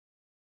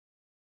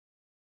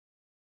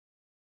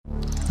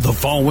The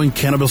following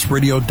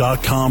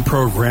CannabisRadio.com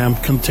program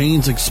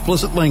contains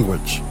explicit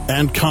language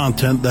and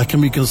content that can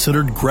be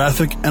considered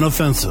graphic and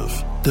offensive.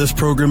 This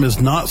program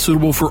is not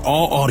suitable for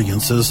all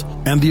audiences,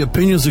 and the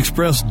opinions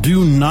expressed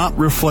do not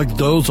reflect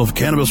those of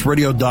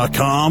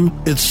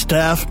CannabisRadio.com, its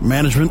staff,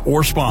 management,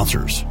 or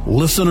sponsors.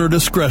 Listener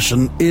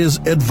discretion is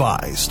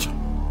advised.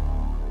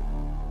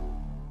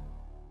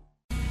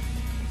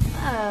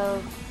 Oh,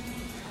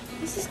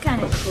 this is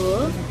kind of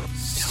cool.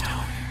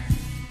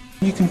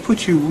 You can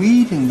put your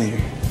weed in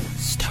there.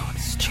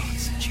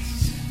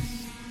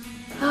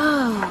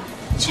 Oh,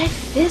 check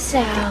this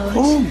out.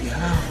 Oh,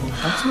 yeah,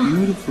 that's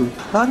beautiful.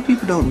 A lot of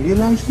people don't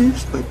realize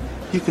this, but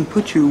you can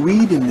put your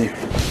weed in there.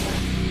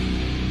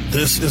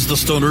 This is the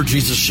Stoner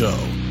Jesus Show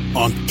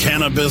on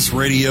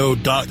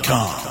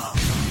CannabisRadio.com.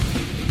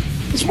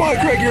 It's Mike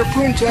Greg here,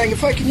 Poontang,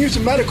 if I can use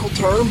a medical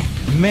term.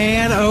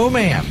 Man, oh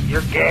man.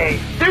 You're gay.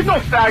 There's no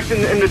fags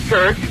in the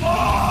church.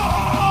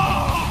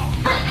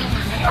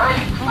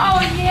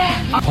 Oh, yeah.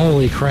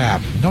 Holy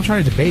crap. Don't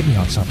try to debate me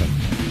on something.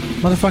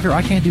 Motherfucker,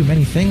 I can't do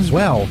many things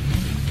well,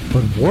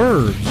 but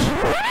words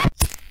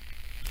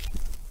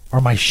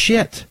are my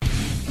shit.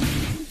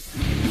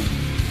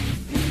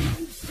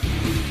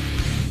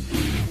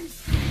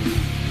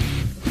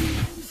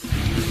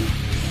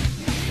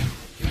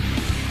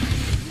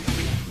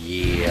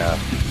 Yeah.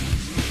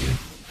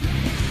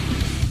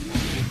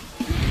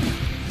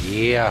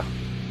 Yeah.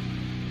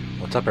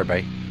 What's up,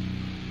 everybody?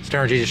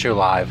 Stoner Jesus Show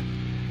Live.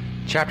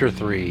 Chapter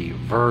 3,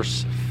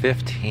 verse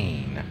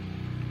 15.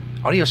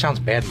 Audio sounds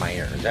bad in my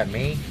ear. Is that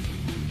me?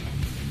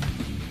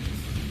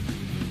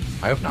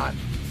 I hope not.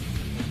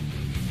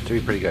 It should be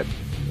pretty good.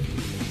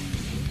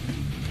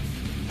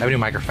 I have a new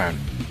microphone,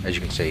 as you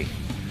can see.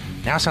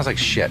 Now it sounds like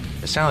shit.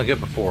 It sounded good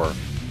before.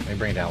 Let me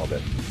bring it down a little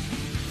bit.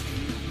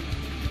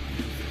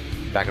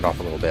 Back it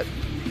off a little bit.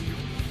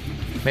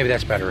 Maybe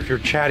that's better. If you're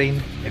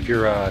chatting, if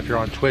you're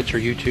on Twitch or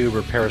YouTube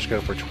or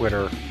Periscope or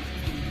Twitter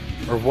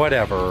or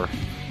whatever,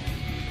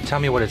 tell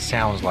me what it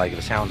sounds like, if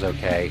it sounds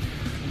okay.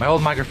 My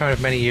old microphone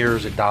of many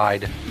years, it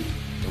died.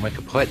 It went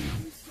kaput.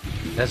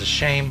 That's a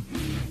shame.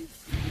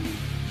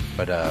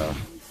 But, I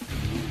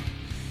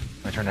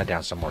turn that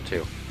down some more,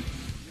 too.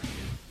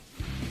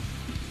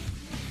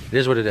 It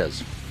is what it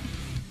is.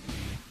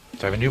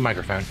 So I have a new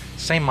microphone.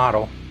 Same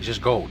model. It's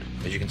just gold,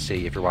 as you can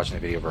see if you're watching the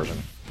video version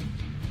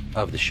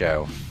of the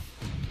show.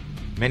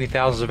 Many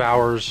thousands of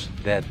hours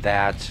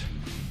that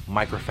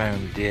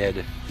microphone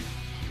did.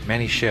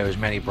 Many shows,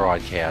 many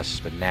broadcasts,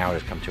 but now it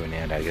has come to an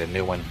end. I had to get a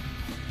new one.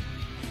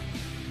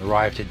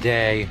 Arrived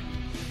today,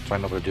 so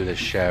I'm able to do this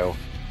show.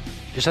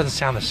 It just doesn't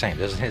sound the same. It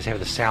doesn't have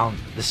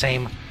the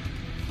same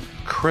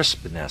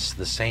crispness,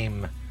 the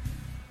same,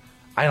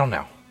 I don't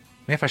know.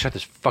 Maybe if I shut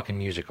this fucking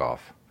music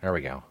off. There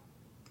we go.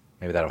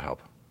 Maybe that'll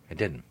help. It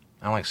didn't.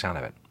 I don't like the sound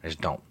of it. I just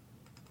don't.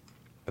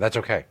 But that's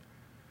okay.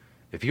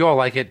 If you all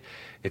like it,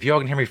 if you all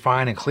can hear me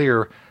fine and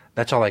clear,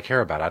 that's all I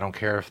care about. I don't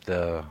care if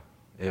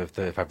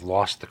I've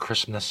lost the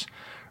crispness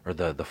or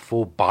the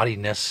full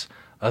bodiness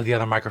of the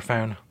other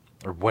microphone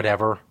or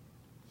whatever.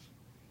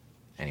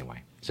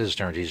 Anyway, this is the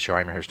Stoner Jesus Show.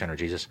 I'm your host, Stoner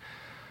Jesus.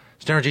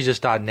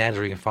 StonerJesus.net is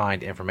where you can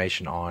find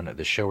information on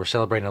the show. We're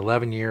celebrating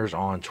 11 years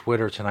on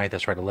Twitter tonight.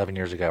 That's right, 11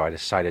 years ago I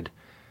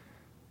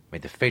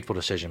made the fateful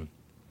decision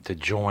to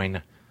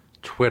join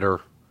Twitter.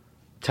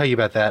 Tell you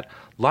about that.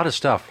 A lot of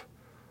stuff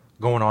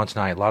going on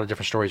tonight. A lot of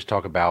different stories to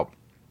talk about.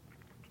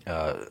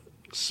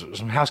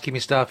 Some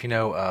housekeeping stuff,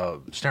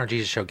 Stoner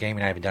Jesus Show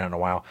gaming. I haven't done it in a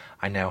while.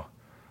 I know.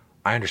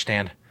 I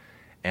understand.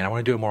 And I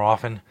want to do it more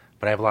often,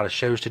 but I have a lot of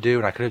shows to do,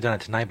 and I could have done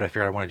it tonight, but I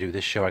figured I want to do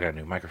this show. I got a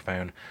new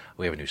microphone.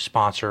 We have a new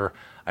sponsor.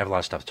 I have a lot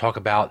of stuff to talk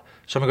about.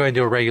 So I'm going to go ahead and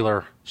do a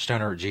regular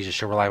Stoner Jesus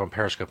Show. We're live on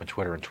Periscope and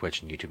Twitter and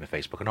Twitch and YouTube and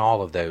Facebook, and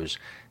all of those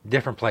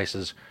different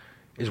places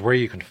is where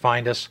you can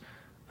find us.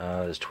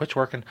 Is Twitch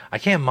working? I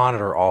can't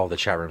monitor all the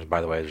chat rooms,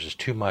 by the way. There's just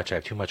too much. I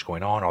have too much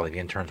going on. All the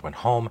interns went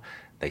home.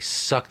 They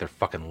suck. They're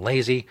fucking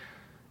lazy.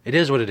 It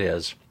is what it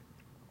is.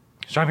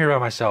 So I'm here by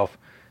myself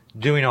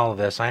doing all of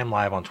this. I am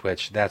live on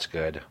Twitch. That's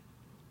good.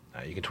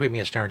 You can tweet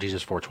me at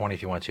StonerJesus420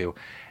 if you want to.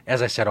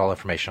 As I said, all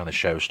information on the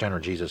show,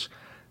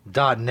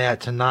 StonerJesus.net.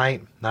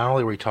 Tonight, not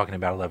only were we talking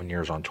about 11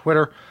 years on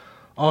Twitter,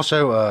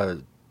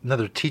 also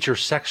another teacher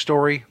sex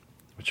story,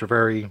 which are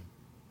very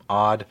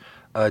odd.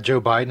 Joe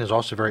Biden is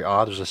also very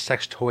odd. There's a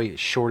sex toy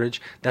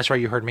shortage. That's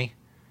right, you heard me.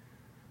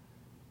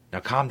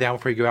 Now calm down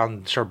before you go out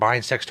and start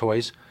buying sex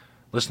toys.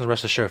 Listen to the rest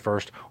of the show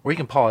first, or you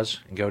can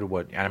pause and go to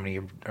what Adam and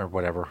Eve or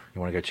whatever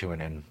you want to go to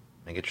and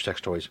get your sex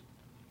toys,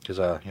 because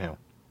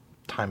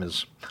time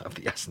is of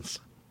the essence.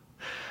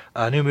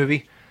 New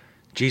movie,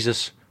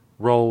 Jesus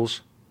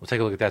Rolls. We'll take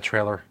a look at that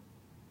trailer.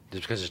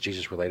 Just because it's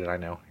Jesus related, I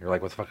know you're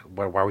like, what the fuck?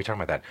 Why are we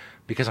talking about that?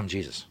 Because I'm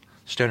Jesus,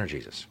 Stoner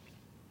Jesus.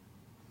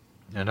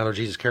 Another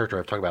Jesus character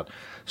I've talked about.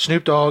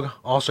 Snoop Dogg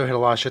also had a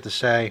lot of shit to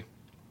say.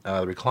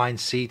 The reclined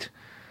seat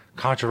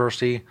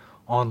controversy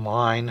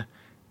online.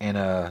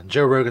 And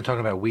Joe Rogan talking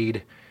about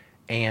weed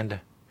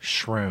and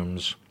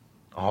shrooms.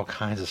 All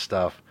kinds of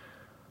stuff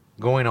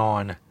going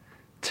on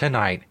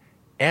tonight.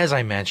 As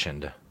I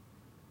mentioned,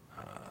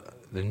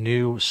 the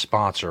new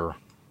sponsor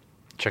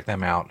Check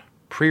them out.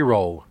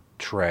 Pre-roll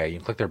tray. You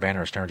can click their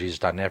banner at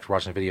stonerjesus.net. If you're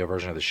watching the video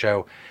version of the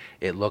show,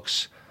 it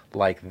looks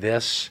like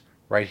this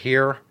right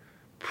here.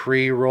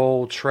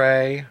 Pre-roll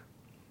tray.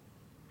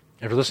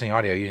 If you're listening to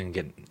audio, you didn't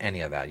get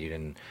any of that. You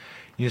didn't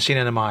see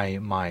none of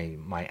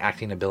my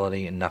acting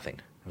ability and nothing.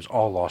 It was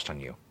all lost on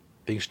you.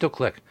 But you can still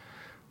click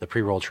the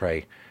pre-roll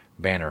tray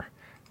banner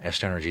at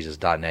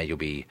stonerjesus.net. You'll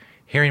be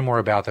hearing more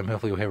about them.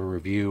 Hopefully we'll have a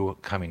review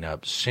coming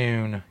up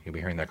soon. You'll be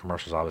hearing their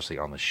commercials, obviously,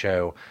 on the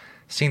show.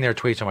 Seeing their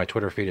tweets on my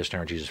Twitter feed at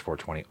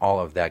stonerjesus420. All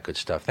of that good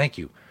stuff. Thank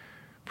you,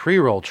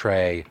 Pre-Roll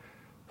Tray,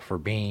 for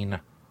being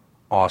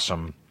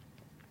awesome,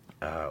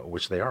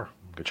 which they are.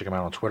 Go check them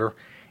out on Twitter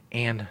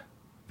and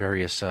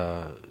various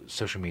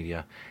social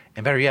media.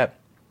 And better yet,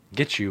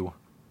 get you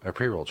a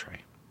pre-roll tray.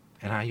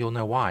 And you'll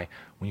know why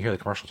when you hear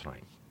the commercial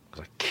tonight.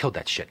 Because I killed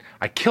that shit.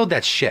 I killed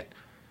that shit.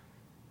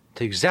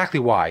 Tell you exactly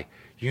why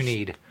you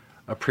need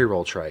a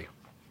pre-roll tray.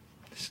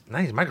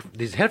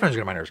 These headphones are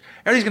getting on my nerves.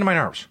 Everything's getting on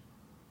my nerves.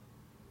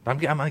 But I'm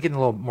getting a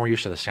little more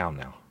used to the sound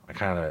now.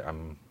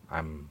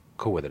 I'm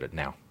cool with it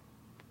now.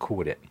 Cool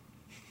with it.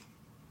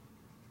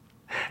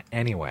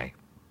 Anyway,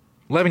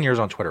 11 years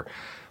on Twitter.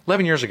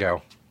 11 years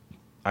ago,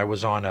 I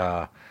was on,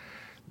 I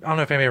don't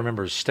know if anybody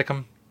remembers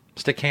Stickam,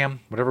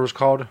 whatever it was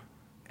called.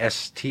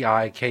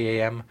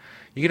 STIKAM.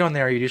 You get on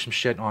there, you do some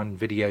shit on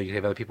video, you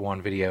have other people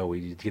on video,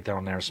 we get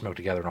down there and smoke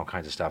together and all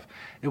kinds of stuff.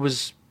 It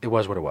was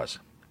what it was.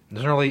 It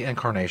was an early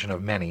incarnation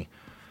of many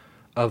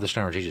of the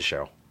Stoner Jesus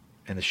Show,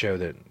 and the show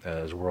that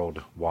is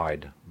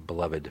worldwide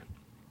beloved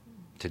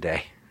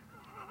today.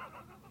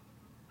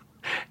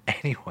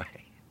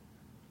 Anyway,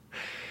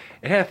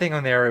 it had a thing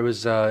on there. It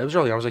was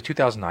early on. It was like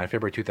 2009,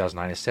 February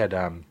 2009. It said,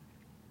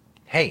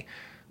 "Hey,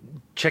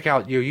 check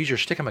out. Use your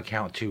Stickam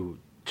account to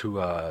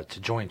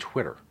join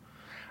Twitter."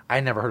 I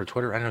had never heard of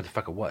Twitter. I didn't know what the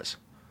fuck it was.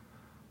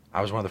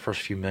 I was one of the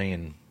first few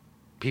million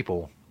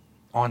people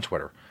on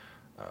Twitter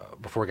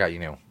before it got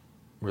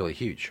really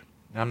huge.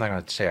 And I'm not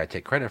going to say I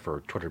take credit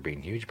for Twitter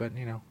being huge, but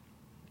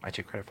I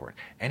take credit for it.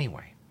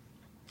 Anyway,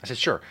 I said,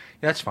 sure,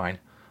 yeah, that's fine.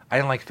 I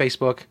didn't like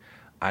Facebook.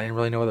 I didn't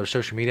really know other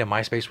social media.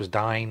 MySpace was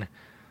dying.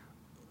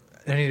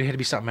 There needed to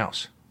be something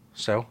else.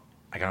 So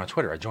I got on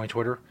Twitter. I joined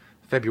Twitter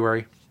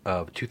February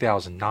of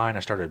 2009. I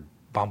started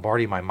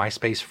bombarding my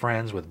MySpace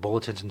friends with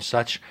bulletins and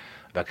such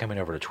about coming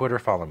over to Twitter,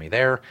 follow me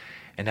there.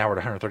 And now we're at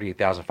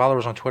 138,000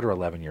 followers on Twitter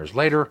 11 years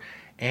later.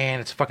 And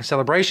it's a fucking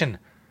celebration,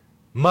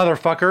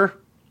 motherfucker.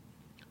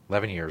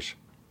 11 years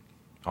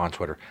on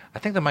Twitter. I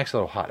think the mic's a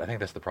little hot. I think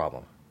that's the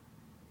problem.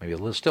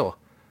 Maybe still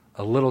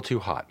a little too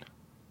hot.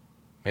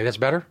 Maybe that's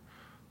better?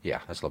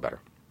 Yeah, that's a little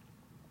better.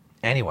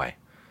 Anyway,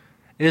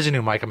 it is a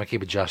new mic. I'm going to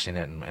keep adjusting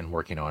it and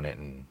working on it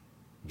and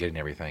getting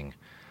everything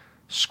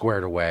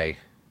squared away,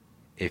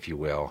 if you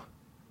will.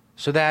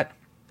 So that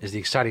is the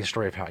exciting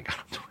story of how I got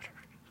on Twitter.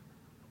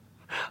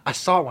 I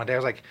saw it one day. I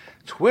was like,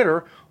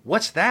 Twitter?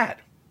 What's that?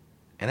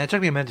 And then it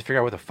took me a minute to figure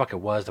out what the fuck it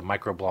was, the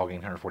microblogging,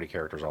 140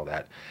 characters, all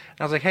that.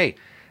 And I was like, hey,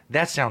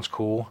 that sounds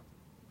cool.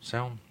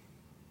 So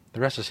the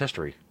rest is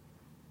history,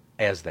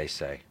 as they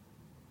say.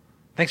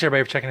 Thanks,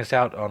 everybody, for checking us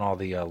out on all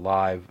the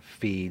live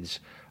feeds.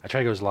 I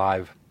try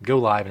to go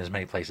live in as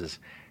many places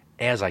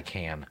as I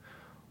can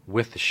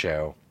with the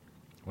show.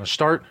 I'm going to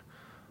start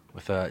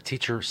with a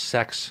teacher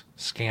sex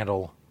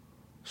scandal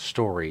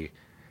story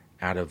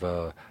out of,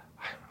 I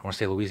want to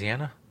say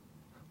Louisiana?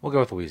 We'll go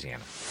with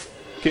Louisiana.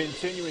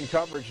 Continuing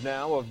coverage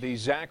now of the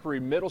Zachary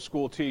Middle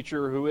School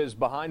teacher who is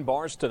behind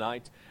bars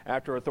tonight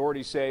after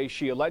authorities say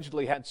she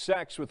allegedly had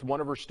sex with one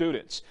of her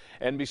students.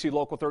 NBC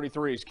Local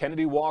 33's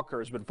Kennedy Walker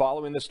has been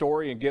following the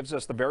story and gives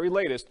us the very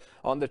latest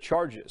on the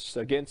charges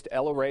against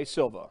Ella Ray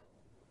Silva.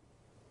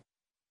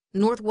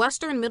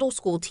 Northwestern Middle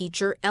School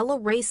teacher Ella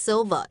Ray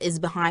Silva is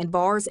behind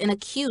bars and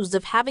accused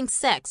of having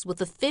sex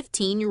with a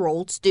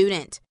 15-year-old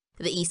student.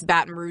 The East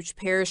Baton Rouge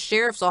Parish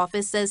Sheriff's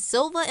Office says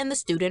Silva and the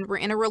student were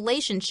in a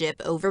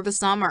relationship over the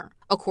summer.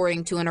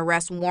 According to an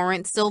arrest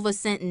warrant, Silva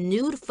sent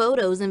nude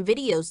photos and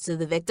videos to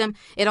the victim.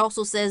 It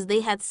also says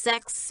they had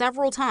sex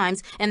several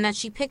times and that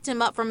she picked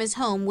him up from his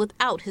home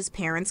without his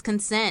parents'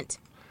 consent.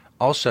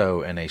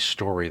 Also, in a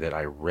story that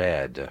I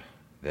read,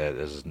 that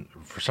is,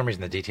 for some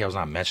reason the details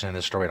not mentioned in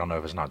this story. I don't know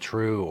if it's not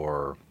true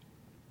or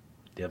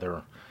the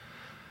other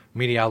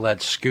media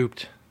outlet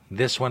scooped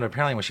this one.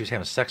 Apparently when she was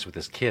having sex with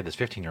this kid, this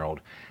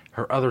 15-year-old,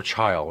 her other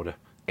child,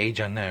 age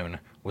unknown,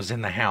 was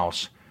in the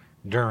house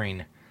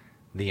during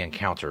the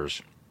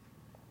encounters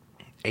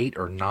 8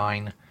 or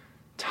 9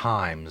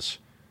 times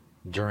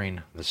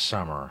during the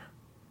summer.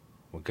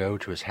 Would go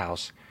to his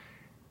house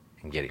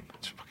and get him.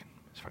 It's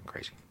fucking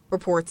crazy.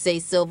 Reports say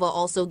Silva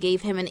also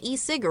gave him an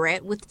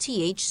e-cigarette with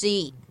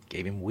THC.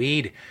 Gave him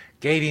weed.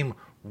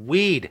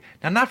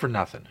 Now, not for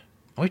nothing.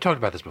 And we've talked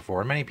about this before,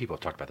 and many people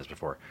have talked about this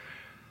before.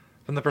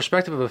 From the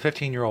perspective of a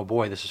 15-year-old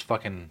boy, this is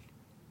fucking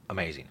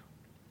amazing.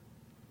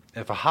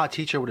 If a hot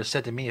teacher would have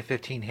said to me at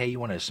 15, hey, you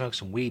want to smoke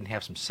some weed and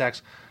have some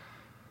sex,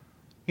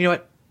 you know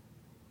what?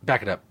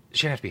 Back it up.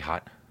 She didn't have to be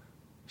hot.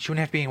 She wouldn't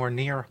have to be anywhere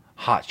near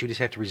hot. She would just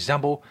have to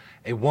resemble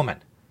a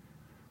woman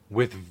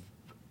with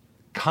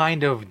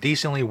kind of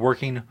decently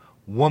working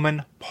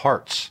woman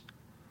parts.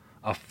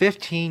 A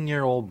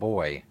 15-year-old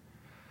boy.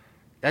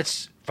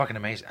 That's fucking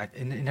amazing.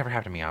 It never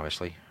happened to me,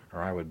 obviously,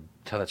 or I would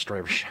tell that story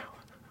every show.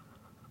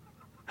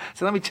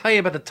 So let me tell you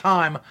about the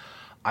time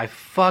I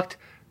fucked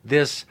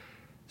this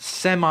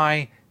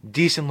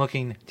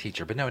semi-decent-looking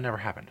teacher. But no, it never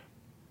happened.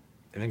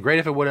 It would have been great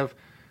if it would have,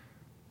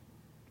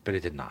 but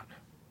it did not.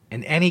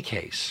 In any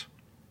case,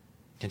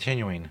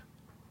 continuing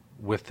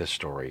with this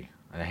story,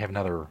 I have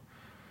another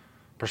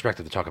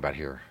perspective to talk about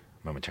here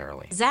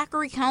momentarily.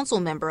 Zachary Council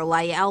member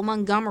Lyell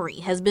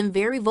Montgomery has been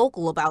very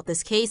vocal about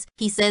this case.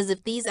 He says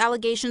if these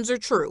allegations are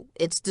true,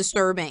 it's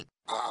disturbing.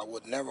 I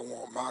would never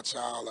want my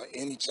child or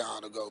any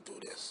child to go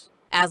through this.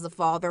 As a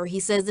father, he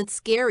says it's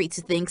scary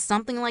to think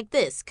something like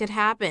this could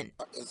happen.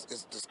 It's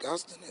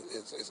disgusting.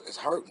 It's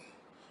hurting.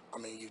 I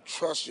mean, you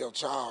trust your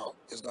child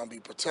is going to be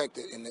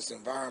protected in this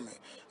environment,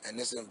 and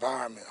this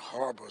environment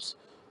harbors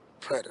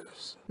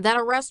predators. That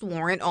arrest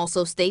warrant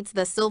also states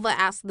that Silva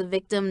asked the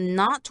victim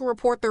not to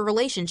report their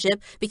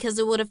relationship because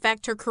it would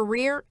affect her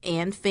career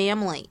and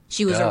family.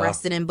 She was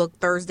arrested and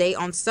booked Thursday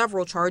on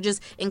several charges,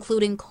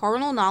 including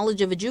carnal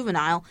knowledge of a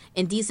juvenile,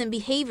 indecent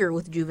behavior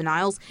with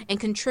juveniles,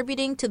 and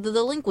contributing to the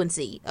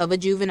delinquency of a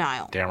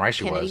juvenile. Damn right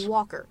she was. Kennedy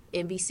Walker,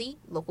 NBC,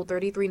 Local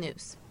 33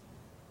 News.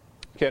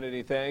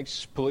 Kennedy,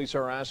 thanks. Police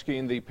are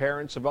asking the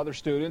parents of other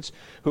students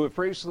who have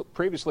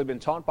previously been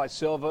taught by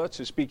Silva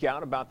to speak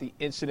out about the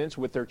incidents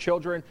with their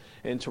children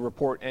and to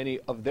report any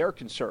of their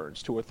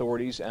concerns to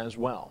authorities as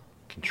well.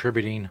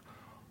 Contributing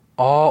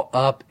all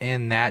up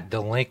in that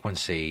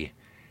delinquency.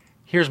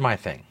 Here's my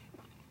thing.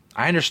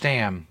 I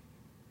understand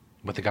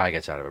what the guy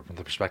gets out of it from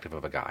the perspective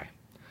of a guy.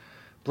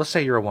 But let's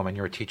say you're a woman,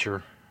 you're a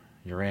teacher,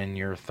 you're in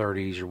your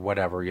 30s or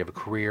whatever, you have a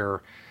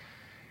career,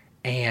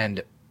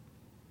 and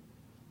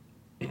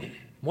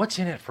what's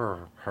in it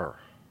for her?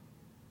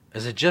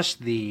 Is it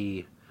just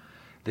the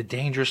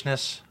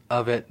dangerousness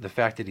of it, the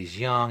fact that he's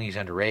young, he's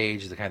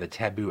underage, the kind of the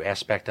taboo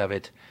aspect of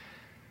it?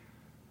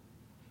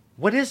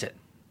 What is it?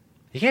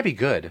 He can't be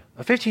good.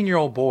 A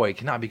 15-year-old boy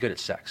cannot be good at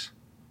sex.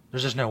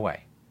 There's just no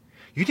way.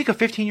 You think a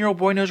 15-year-old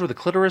boy knows where the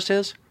clitoris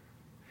is?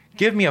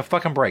 Give me a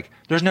fucking break.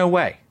 There's no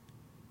way.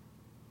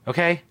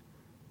 Okay?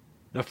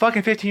 The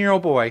fucking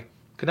 15-year-old boy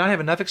could not have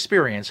enough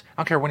experience,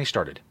 I don't care when he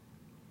started,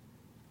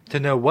 to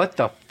know what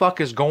the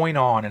fuck is going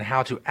on and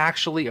how to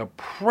actually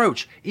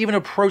approach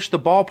the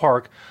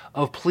ballpark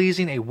of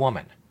pleasing a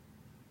woman.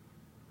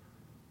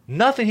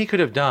 Nothing he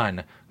could have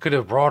done could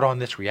have brought on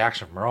this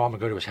reaction from her. Oh, I'm going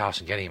to go to his house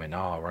and get him, and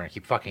oh, we're going to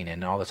keep fucking,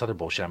 and all this other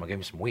bullshit. I'm going to give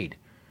him some weed.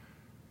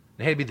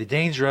 It had to be the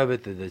danger of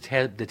it,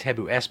 the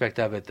taboo aspect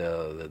of it,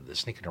 the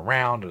sneaking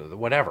around, or the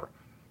whatever.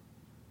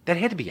 That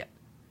had to be it.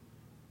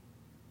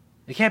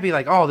 It can't be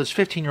like, oh, this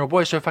 15-year-old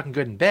boy is so fucking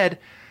good in bed,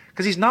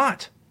 because he's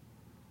not.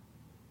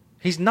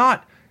 He's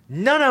not.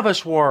 None of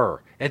us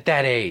were at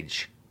that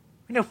age.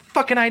 We had no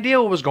fucking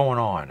idea what was going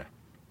on.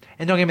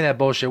 And don't give me that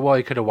bullshit. Well,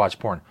 you could have watched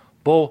porn.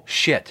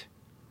 Bullshit.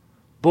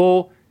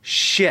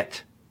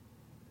 Bullshit.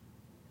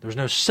 There's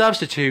no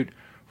substitute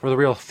for the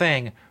real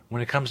thing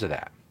when it comes to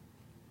that.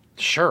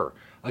 Sure,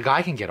 a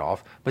guy can get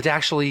off, but to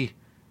actually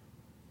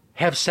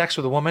have sex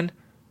with a woman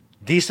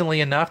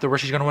decently enough to where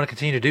she's going to want to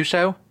continue to do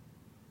so?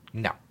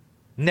 No.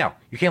 No,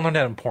 you can't learn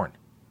that in porn.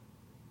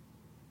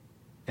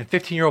 And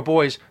 15-year-old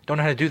boys don't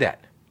know how to do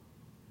that.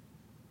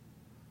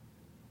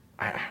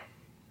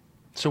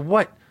 So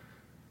what?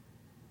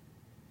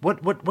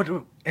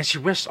 And she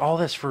risks all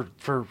this for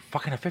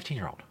fucking a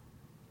 15-year-old.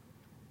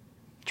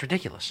 It's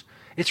ridiculous.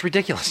 It's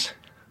ridiculous.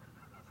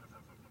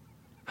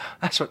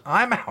 That's what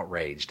I'm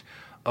outraged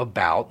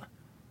about.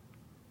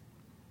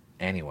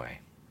 Anyway,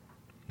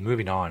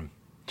 moving on.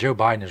 Joe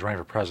Biden is running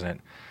for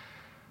president.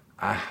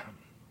 I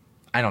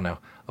don't know.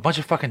 A bunch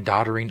of fucking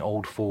doddering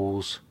old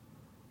fools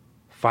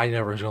fighting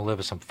over who's going to live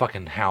in some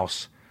fucking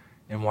house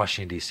in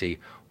Washington, D.C.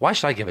 Why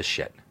should I give a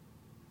shit?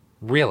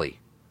 Really?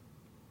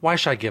 Why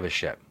should I give a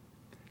shit?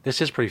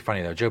 This is pretty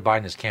funny, though. Joe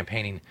Biden is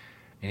campaigning,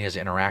 and he has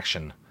an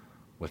interaction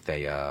with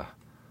a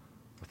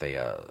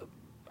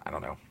I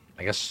don't know,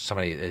 I guess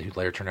somebody who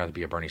later turned out to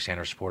be a Bernie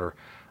Sanders supporter.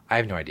 I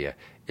have no idea.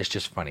 It's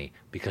just funny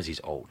because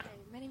he's old. Hey,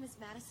 my name is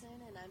Madison,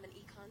 and I'm an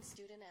econ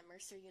student at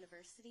Mercer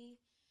University.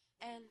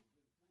 And,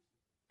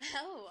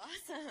 oh,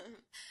 awesome.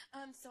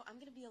 So I'm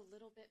going to be a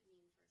little bit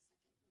mean for a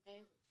second,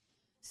 okay?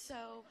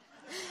 So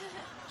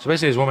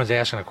basically this woman's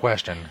asking a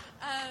question.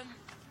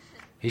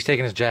 He's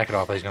taking his jacket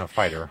off, but he's going to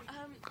fight her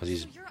because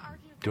he's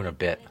doing a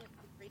bit.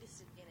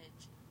 Greatest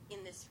advantage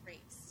in this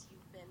race.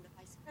 You've been the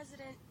vice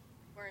president,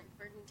 weren't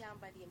burdened down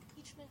by the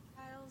impeachment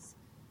trials.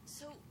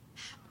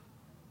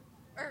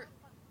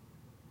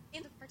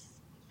 In the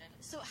participation.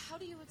 So how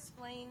do you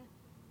explain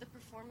the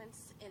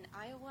performance in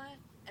Iowa,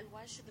 and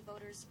why should the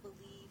voters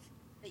believe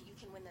that you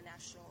can win the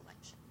national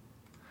election?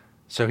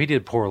 So he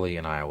did poorly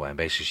in Iowa, and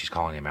basically she's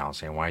calling him out and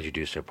saying, why did you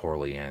do so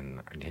poorly,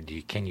 and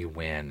can you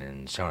win,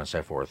 and so on and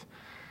so forth.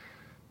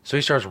 So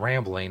he starts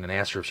rambling and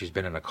asks her if she's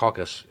been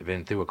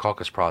through a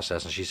caucus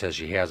process, and she says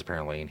she has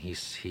apparently, and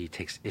he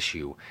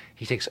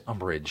takes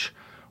umbrage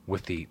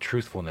with the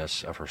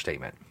truthfulness of her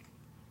statement.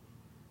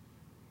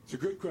 It's a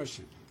good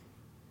question.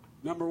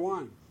 Number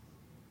one,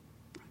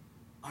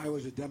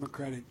 Iowa's a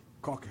Democratic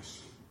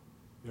caucus.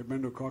 You ever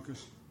been to a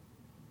caucus?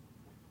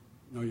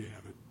 No, you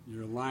haven't.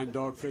 You're a lying,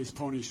 dog-faced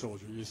pony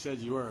soldier. You said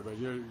you were, but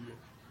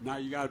now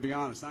you got to be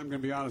honest. I'm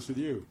going to be honest with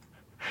you.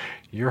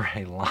 You're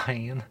a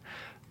lying,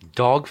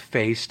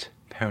 dog-faced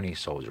pony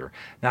soldier.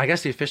 Now, I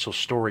guess the official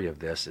story of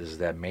this is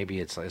that maybe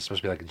it's supposed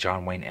to be like a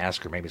John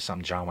Wayne-esque, or maybe it's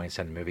something John Wayne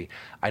said in the movie.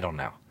 I don't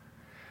know.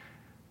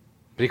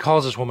 But he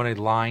calls this woman a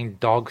lying,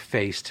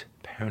 dog-faced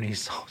pony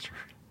soldier.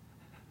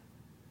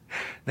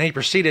 Then he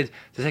proceeded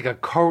to take a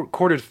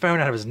corded phone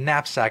out of his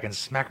knapsack and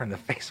smack her in the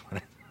face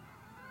with it.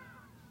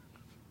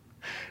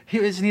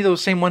 Isn't he the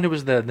same one who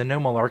was the no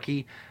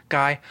malarkey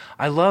guy?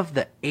 I love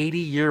the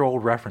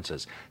 80-year-old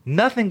references.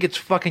 Nothing gets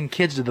fucking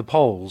kids to the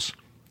polls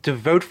to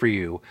vote for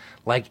you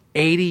like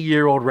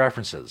 80-year-old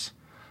references.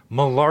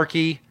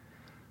 Malarkey,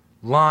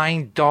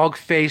 lying,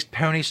 dog-faced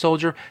pony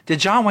soldier. Did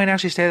John Wayne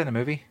actually say that in the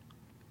movie?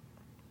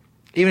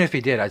 Even if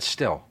he did, I'd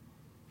still.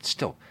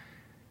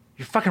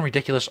 You're fucking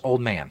ridiculous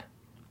old man.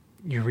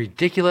 You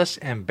ridiculous,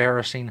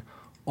 embarrassing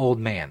old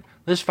man.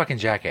 This fucking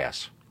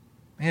jackass.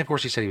 And of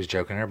course he said he was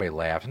joking. Everybody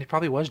laughed, and he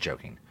probably was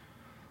joking.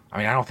 I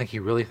mean, I don't think he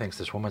really thinks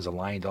this woman's a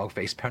lying,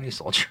 dog-faced pony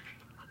soldier.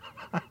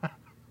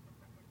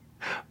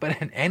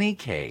 But in any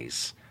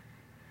case,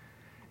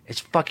 it's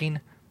fucking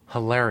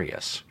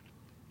hilarious.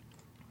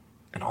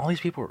 And all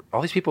these people,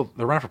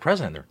 they're running for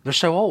president. They're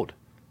so old.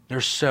 They're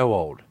so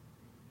old.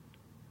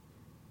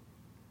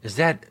 Is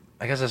that?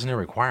 I guess that's a new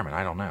requirement.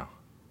 I don't know.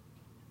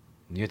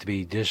 You have to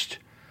be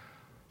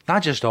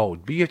not just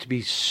old, but you have to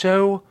be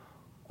so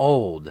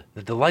old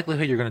that the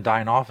likelihood you're going to die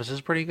in office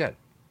is pretty good.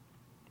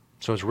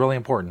 So it's really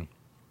important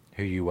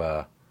who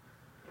you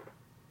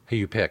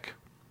pick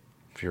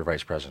for your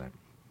vice president.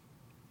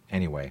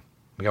 Anyway,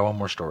 we got one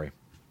more story,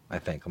 I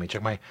think. Let me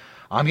check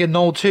I'm getting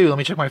old too. Let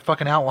me check my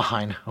fucking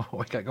outline. What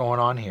we got going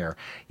on here?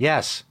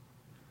 Yes,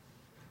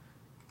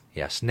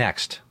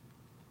 next.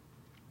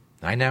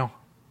 I know.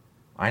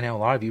 A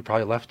lot of you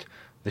probably left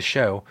the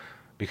show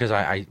because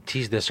I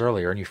teased this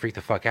earlier and you freaked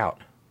the fuck out.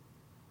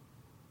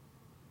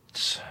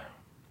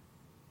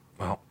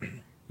 Well,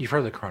 you've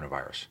heard of the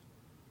coronavirus.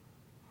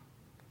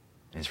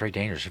 And it's very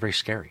dangerous. It's very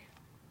scary.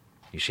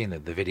 You've seen the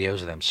videos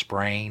of them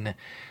spraying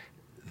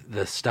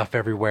the stuff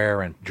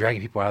everywhere and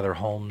dragging people out of their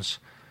homes.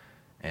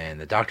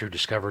 And the doctor who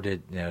discovered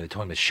it, they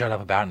told him to shut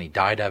up about it and he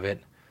died of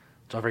it.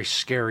 It's all very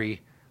scary,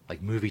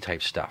 like movie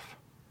type stuff.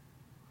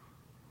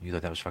 You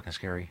thought that was fucking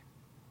scary?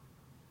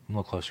 Come a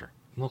little closer.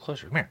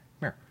 Come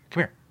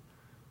here.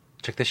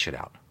 Check this shit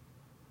out.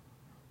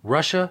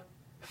 Russia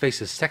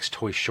faces sex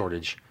toy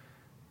shortage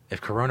if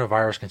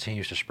coronavirus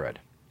continues to spread.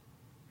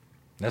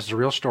 This is a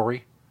real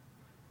story.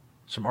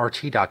 It's from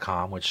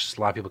RT.com, which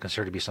a lot of people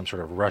consider to be some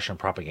sort of Russian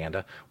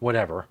propaganda.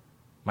 Whatever.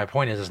 My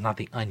point is, it's not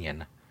The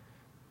Onion.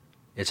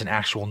 It's an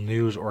actual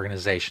news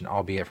organization,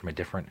 albeit from a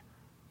different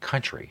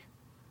country.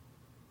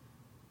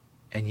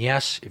 And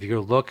yes, if you go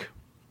look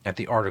at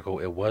the article,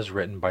 it was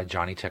written by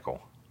Johnny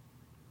Tickle.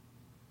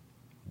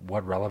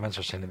 What relevance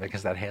or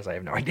significance that has, I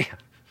have no idea.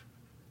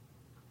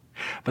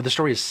 But the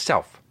story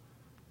itself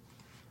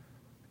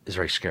is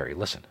very scary.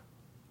 Listen.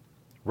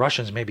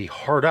 Russians may be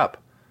hard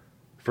up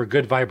for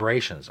good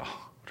vibrations.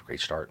 Oh, what a great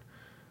start.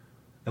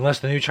 Unless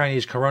the new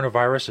Chinese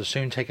coronavirus is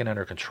soon taken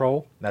under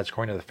control. That's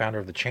according to the founder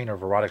of the chain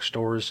of erotic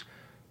stores,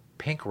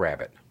 Pink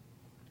Rabbit.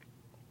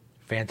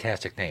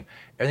 Fantastic name.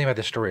 Everything about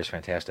this story is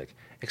fantastic,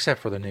 except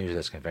for the news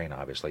that's conveying,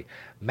 obviously.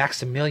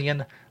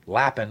 Maximilian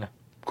Lapin,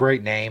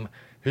 great name,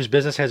 whose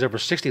business has over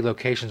 60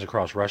 locations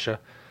across Russia,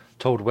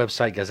 told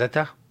website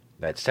Gazeta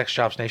that sex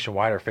shops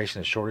nationwide are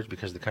facing a shortage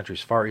because the country's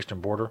far eastern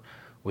border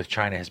with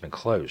China has been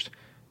closed.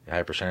 A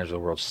high percentage of the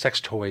world's sex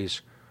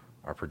toys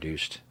are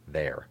produced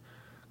there.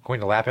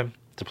 According to Lapin,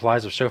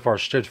 supplies have so far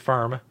stood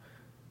firm,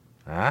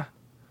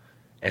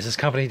 as his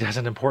company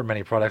doesn't import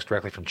many products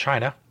directly from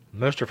China.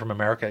 Most are from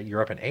America,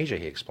 Europe, and Asia,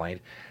 he explained.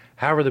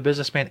 However, the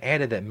businessman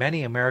added that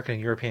many American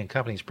and European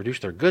companies produce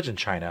their goods in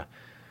China,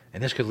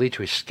 and this could lead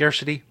to a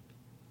scarcity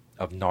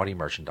of naughty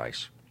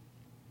merchandise.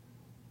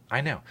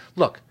 I know.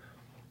 Look,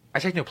 I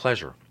take no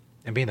pleasure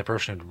in being the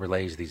person who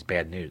relays the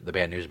bad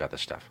news about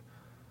this stuff.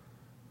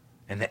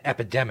 And the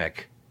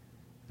epidemic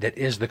that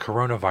is the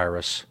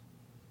coronavirus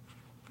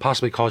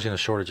possibly causing a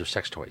shortage of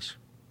sex toys.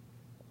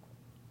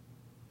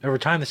 Over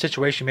time, the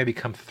situation may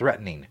become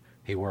threatening,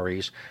 he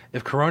worries.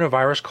 If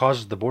coronavirus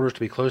causes the borders to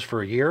be closed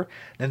for a year,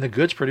 then the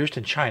goods produced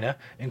in China,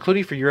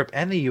 including for Europe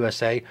and the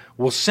USA,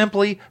 will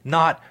simply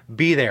not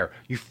be there.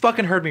 You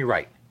fucking heard me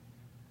right.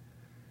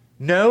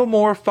 No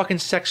more fucking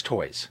sex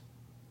toys.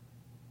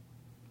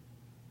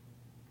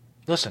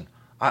 Listen,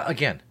 I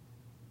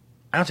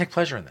don't take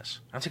pleasure in this.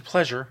 I don't take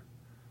pleasure,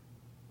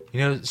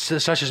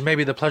 such as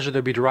maybe the pleasure that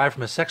would be derived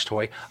from a sex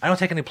toy. I don't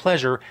take any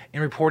pleasure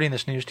in reporting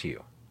this news to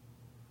you.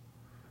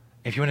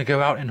 If you want to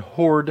go out and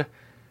hoard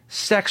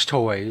sex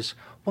toys,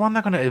 well, I'm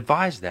not going to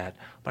advise that,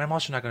 but I'm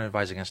also not going to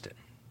advise against it.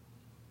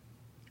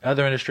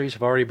 Other industries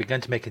have already begun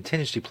to make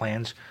contingency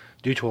plans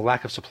due to a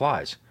lack of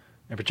supplies.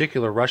 In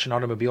particular, Russian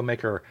automobile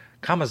maker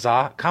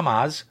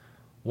Kamaz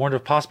warned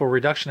of possible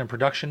reduction in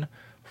production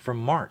from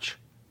March.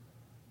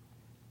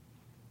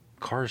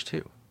 cars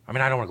too. I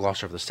mean, I don't want to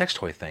gloss over the sex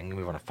toy thing and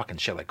move on to fucking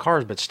shit like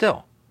cars, but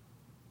still.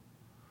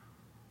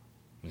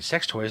 I mean,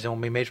 sex toys don't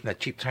be made from that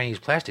cheap Chinese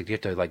plastic. You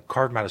have to like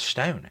carve them out of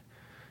stone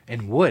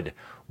and wood.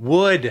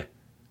 Wood.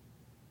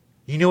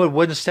 You know what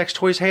wooden sex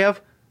toys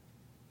have?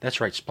 That's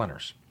right,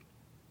 splinters.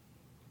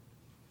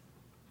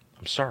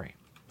 I'm sorry.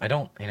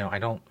 I'm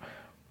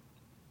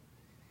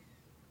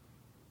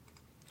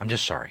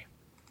just sorry.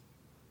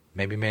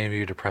 Maybe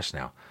you're depressed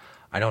now.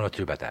 I don't know what to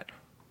do about that.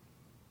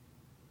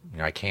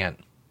 I can't.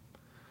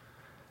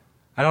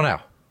 I don't know.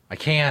 I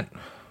can't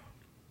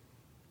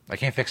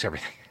fix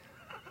everything.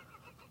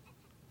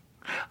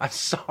 I'm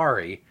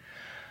sorry.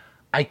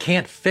 I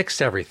can't fix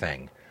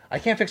everything. I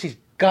can't fix these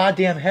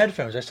goddamn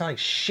headphones. I sound like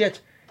shit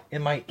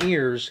in my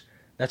ears.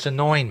 That's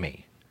annoying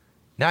me.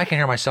 Now I can't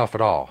hear myself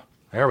at all.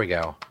 There we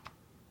go.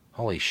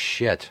 Holy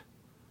shit.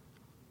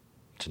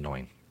 It's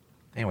annoying.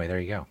 Anyway, there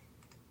you go.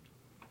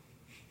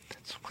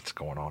 That's what's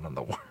going on in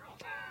the world.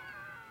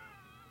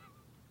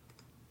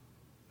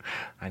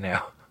 I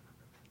know.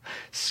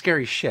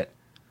 Scary shit.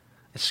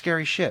 It's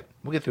scary shit.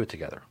 We'll get through it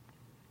together.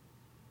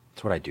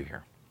 That's what I do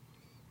here.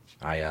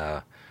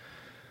 I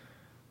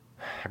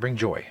bring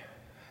joy.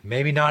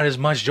 Maybe not as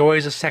much joy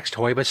as a sex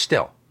toy, but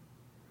still.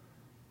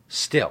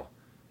 Still.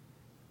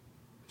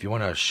 If you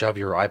want to shove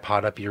your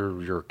iPod up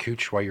your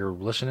cooch while you're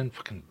listening,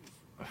 fucking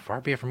far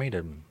be it for me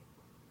to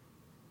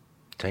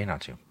tell you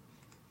not to.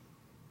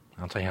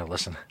 I'll tell you how to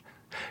listen.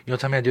 You don't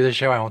tell me how to do this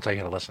show, I won't tell you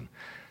how to listen.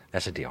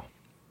 That's a deal.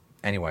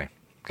 Anyway,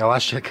 got a lot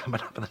of shit coming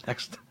up in the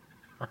next.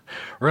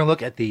 We're going to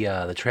look at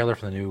the trailer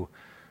for the new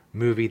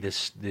movie,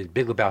 the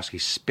Big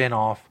Lebowski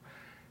spin-off,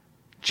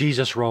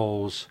 Jesus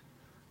Rolls.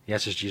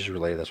 Yes, it's Jesus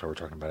related, that's why we're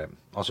talking about it.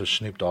 Also,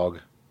 Snoop Dogg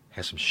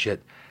has some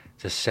shit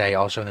to say.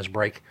 Also, in this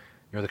break,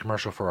 you're the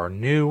commercial for our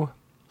new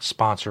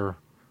sponsor,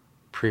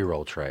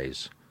 Pre-Roll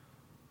Trays.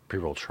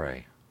 Pre-Roll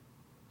Tray.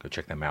 Go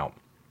check them out.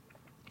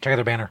 Check out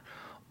their banner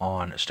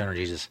on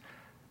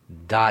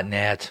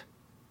stonerjesus.net.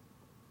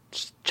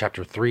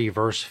 Chapter 3,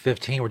 verse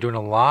 15. We're doing it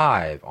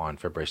live on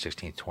February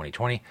 16th,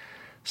 2020.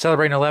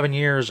 Celebrating 11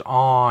 years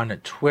on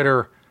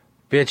Twitter.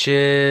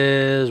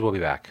 Bitches. We'll be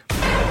back.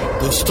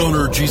 The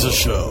Stoner Jesus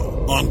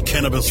Show on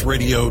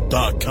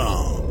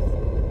CannabisRadio.com.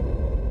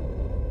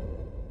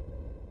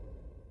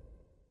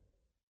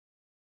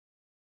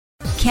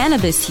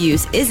 Cannabis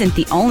use isn't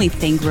the only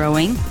thing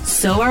growing.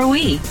 So are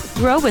we.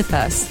 Grow with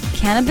us.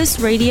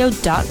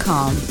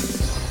 CannabisRadio.com.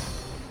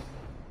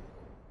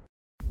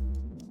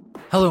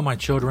 Hello, my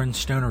children.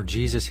 Stoner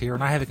Jesus here,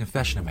 and I have a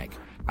confession to make.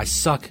 I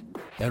suck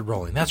at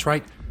rolling. That's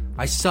right.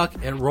 I suck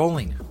at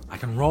rolling. I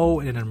can roll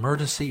in an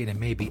emergency, and it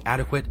may be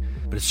adequate,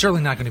 but it's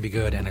certainly not going to be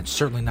good, and it's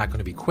certainly not going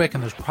to be quick,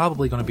 and there's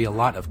probably going to be a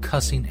lot of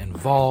cussing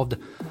involved.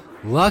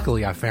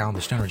 Luckily, I found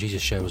the Stoner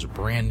Jesus Show's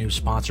brand new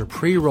sponsor,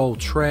 Pre-Roll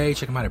Tray.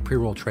 Check them out at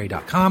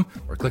prerolltray.com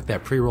or click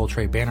that Pre-Roll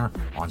Tray banner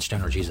on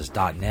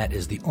stonerjesus.net. It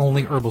is the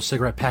only herbal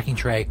cigarette packing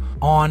tray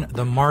on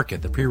the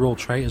market. The Pre-Roll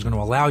Tray is going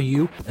to allow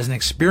you, as an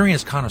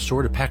experienced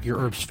connoisseur, to pack your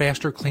herbs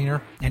faster,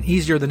 cleaner, and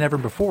easier than ever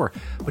before.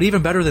 But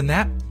even better than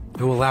that,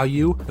 it will allow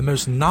you, the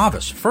most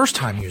novice,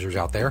 first-time users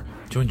out there,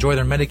 to enjoy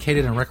their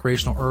medicated and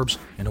recreational herbs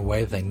in a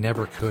way that they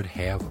never could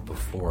have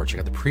before. Check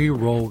out the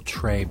Pre-Roll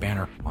Tray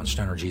banner on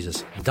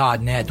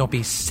stonerjesus.net. Don't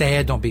be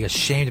sad. Don't be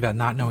ashamed about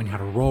not knowing how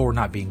to roll or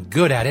not being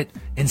good at it.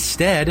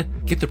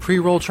 Instead, get the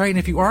Pre-Roll Tray, and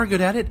if you are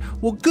good at it,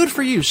 well, good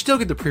for you. Still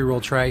get the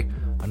Pre-Roll Tray,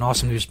 an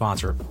awesome new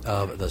sponsor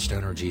of the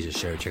Stoner Jesus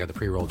Show. Check out the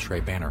Pre-Roll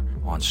Tray banner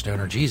on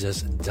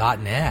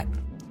stonerjesus.net.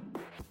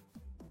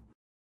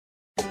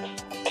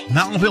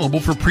 Now available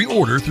for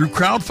pre-order through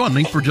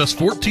crowdfunding for just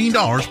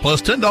 $14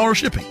 plus $10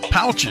 shipping.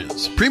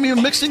 Pouches,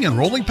 premium mixing and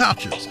rolling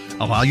pouches,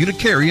 allow you to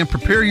carry and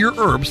prepare your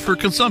herbs for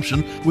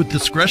consumption with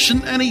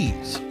discretion and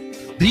ease.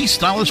 These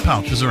stylish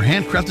pouches are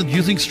handcrafted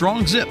using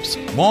strong zips,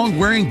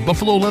 long-wearing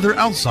buffalo leather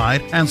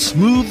outside, and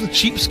smooth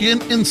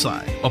sheepskin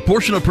inside. A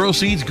portion of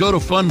proceeds go to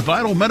fund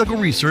vital medical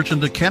research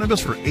into cannabis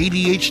for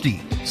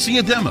ADHD. See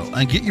a demo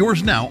and get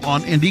yours now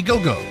on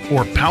Indiegogo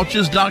or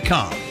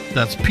Pouches.com.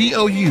 That's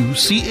POUCHZ.com.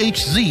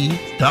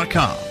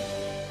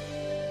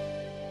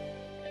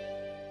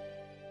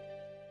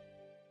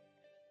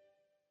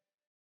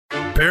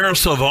 Bear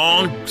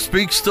Savon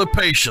speaks to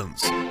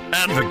patients,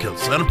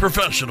 advocates, and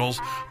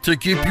professionals to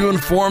keep you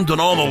informed on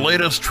all the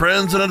latest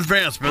trends and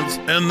advancements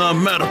in the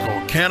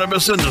medical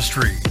cannabis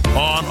industry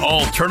on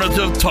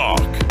Alternative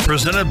Talk,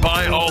 presented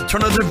by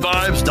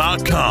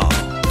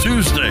AlternativeVibes.com.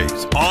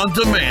 Tuesdays on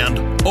demand,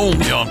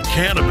 only on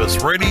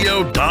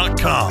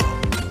CannabisRadio.com.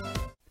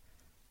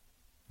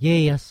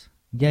 Yes.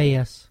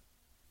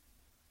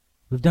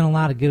 We've done a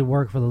lot of good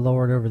work for the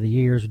Lord over the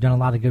years. We've done a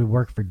lot of good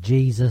work for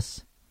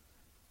Jesus.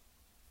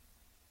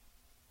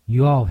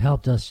 You all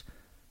helped us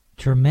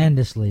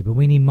tremendously, but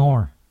we need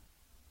more.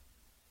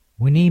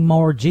 We need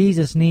more.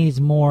 Jesus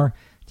needs more.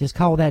 Just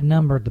call that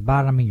number at the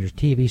bottom of your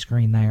TV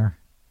screen there.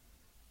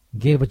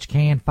 Give what you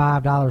can,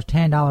 $5,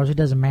 $10, it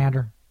doesn't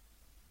matter.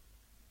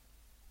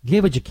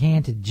 Give what you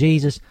can to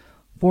Jesus.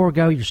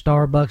 Forego your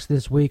Starbucks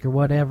this week or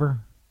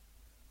whatever.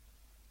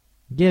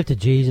 Give to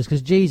Jesus,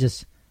 because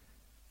Jesus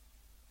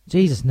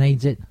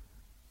needs it.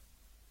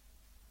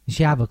 You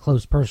see, I have a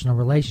close personal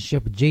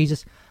relationship with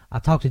Jesus. I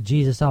talk to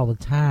Jesus all the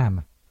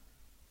time.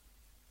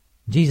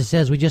 Jesus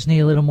says we just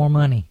need a little more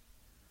money.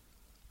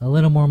 A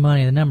little more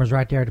money. The number's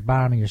right there at the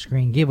bottom of your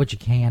screen. Give what you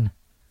can.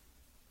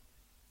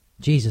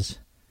 Jesus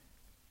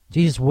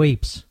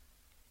weeps.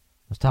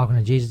 I was talking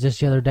to Jesus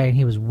just the other day, and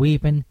he was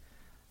weeping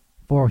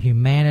for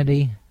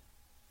humanity.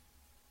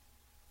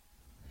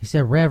 He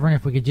said, Reverend,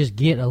 if we could just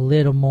get a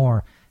little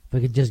more. If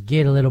we could just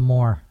get a little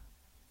more.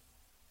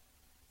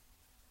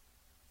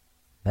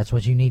 That's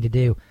what you need to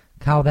do.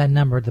 Call that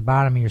number at the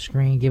bottom of your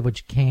screen. Give what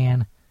you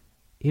can.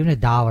 Even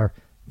 $1.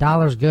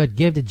 $1's good.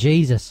 Give to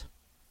Jesus.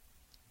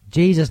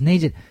 Jesus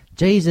needs it.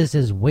 Jesus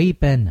is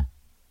weeping.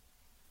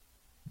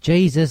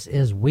 Jesus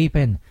is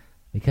weeping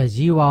because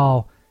you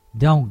all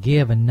don't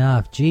give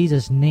enough.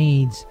 Jesus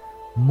needs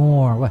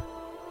more.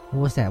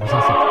 What's that? What's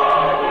that?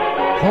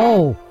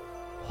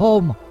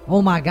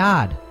 Oh my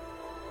God.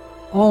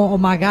 Oh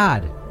my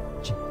God.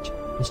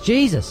 It's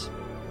Jesus.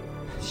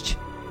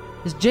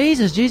 It's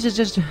Jesus.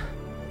 Jesus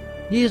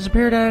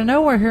appeared out of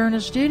nowhere here in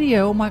the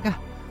studio. Oh my God.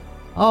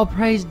 Oh,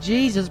 praise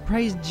Jesus.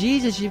 Praise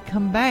Jesus. You've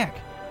come back.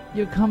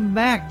 You've come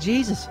back,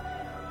 Jesus.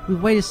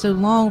 We've waited so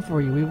long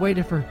for you. We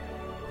waited for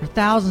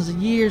thousands of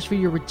years for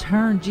your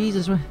return,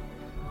 Jesus.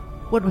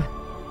 What do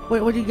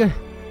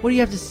you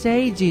have to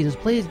say, Jesus?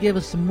 Please give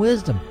us some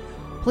wisdom.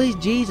 Please,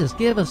 Jesus,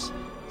 give us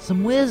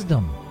some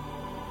wisdom.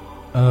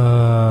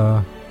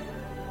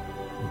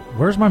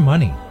 Where's my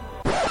money?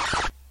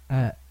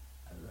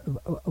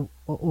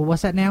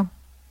 What's that now?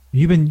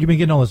 You've been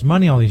getting all this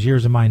money all these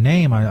years in my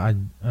name.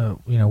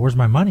 Where's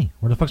my money?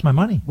 Where the fuck's my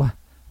money?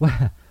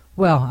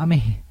 Well, I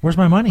mean, where's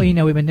my money?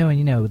 Well, we've been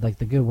doing, like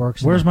the good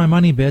works. Where's my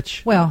money,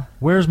 bitch? Well,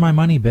 where's my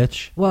money,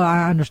 bitch? Well,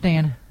 I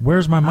understand.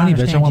 Where's my money,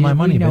 bitch? I want my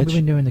money, bitch. We've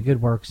been doing the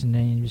good works and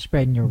then you're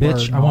spreading your bitch,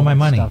 word. And I want my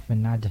money. Stuff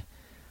and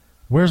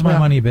where's my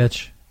money,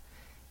 bitch?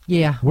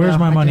 Yeah. Where's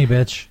my money,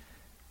 bitch?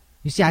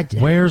 You see,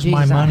 where's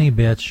my money,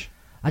 bitch?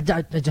 I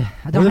don't Where the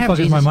have fuck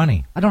Jesus. is my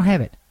money? I don't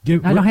have it.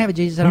 I don't have it,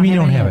 Jesus. I What do you mean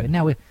don't you don't have have it?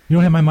 No, you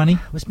don't have my money?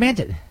 We spent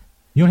it.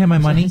 You don't have my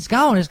money? It's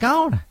gone. It's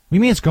gone. What do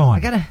you mean it's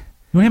gone? You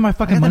don't have my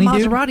fucking money,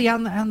 dude? the Maserati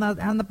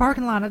on the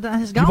parking lot.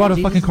 It's gone. You bought a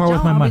Jesus. fucking car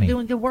with my money. I've been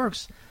doing good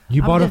works.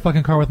 You bought a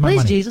fucking car with my money.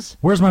 Please, Jesus.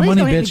 Where's my Please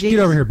money, don't hit me, bitch? Jesus.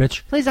 Get over here,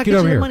 bitch. Please, I'll get get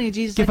over you here. the money,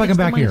 Jesus. Get I'll fucking get you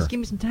the back money. here. Just give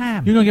me some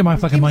time. You don't get my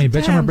fucking money,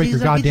 bitch. I'm gonna break your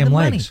goddamn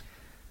legs.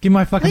 Give me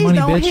my fucking money,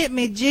 bitch. Please don't hit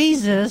me,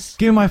 Jesus.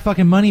 Give me my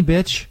fucking money,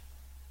 bitch.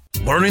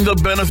 Learning the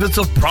benefits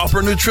of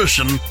proper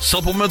nutrition,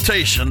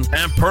 supplementation,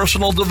 and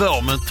personal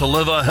development to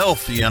live a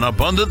healthy and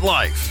abundant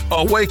life.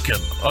 Awaken,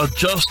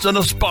 adjust, and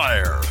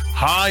aspire.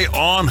 High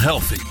on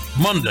Healthy.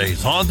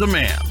 Mondays on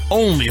demand.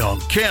 Only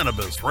on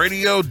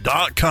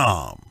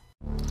CannabisRadio.com.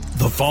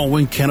 The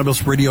following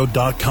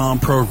CannabisRadio.com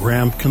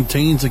program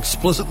contains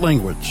explicit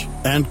language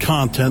and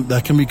content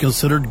that can be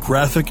considered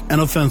graphic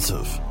and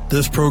offensive.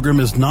 This program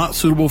is not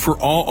suitable for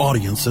all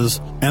audiences,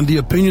 and the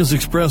opinions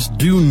expressed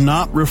do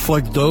not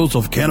reflect those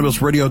of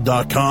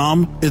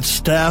CannabisRadio.com, its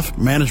staff,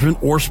 management,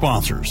 or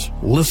sponsors.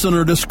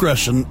 Listener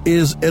discretion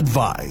is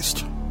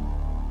advised.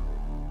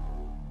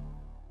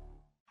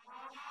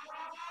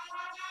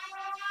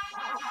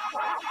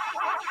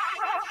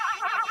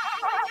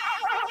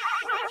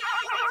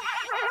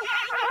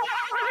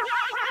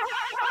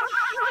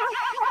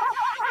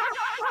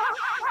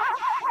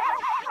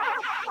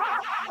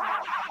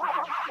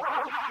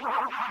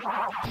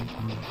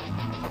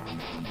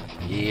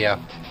 Yeah.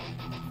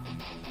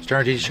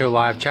 Stoner Jesus Show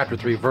Live, Chapter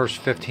 3, Verse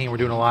 15. We're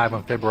doing it live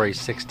on February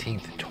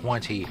 16th,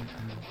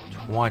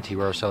 2020.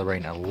 We're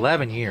celebrating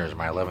 11 years,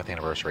 my 11th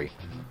anniversary.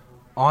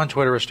 On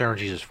Twitter at Stoner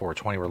Jesus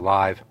 420. We're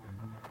live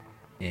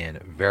in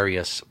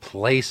various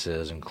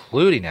places,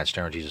 including at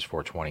Stoner Jesus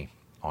 420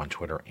 on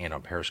Twitter and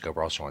on Periscope.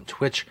 We're also on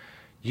Twitch,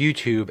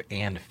 YouTube,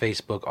 and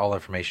Facebook. All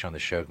information on the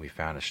show can be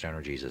found at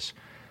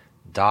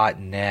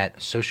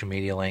stonerjesus.net. Social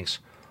media links,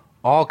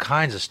 all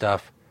kinds of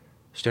stuff.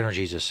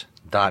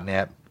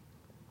 stonerjesus.net.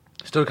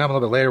 Still to come a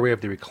little bit later, we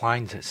have the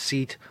reclined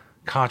seat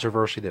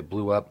controversy that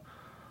blew up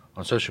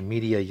on social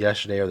media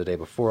yesterday or the day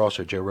before.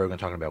 Also, Joe Rogan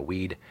talking about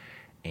weed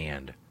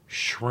and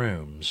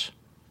shrooms.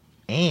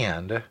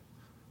 And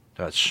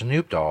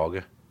Snoop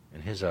Dogg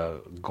and his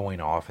going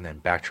off and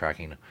then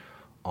backtracking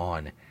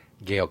on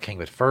Gayle King.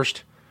 But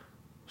first,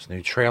 this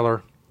new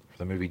trailer for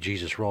the movie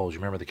Jesus Rolls. You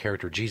remember the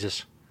character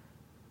Jesus?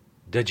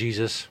 The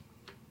Jesus?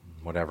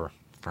 Whatever.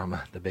 From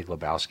The Big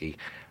Lebowski.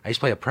 I used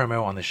to play a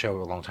promo on the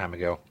show a long time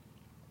ago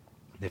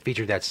that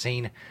featured that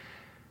scene.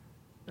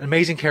 An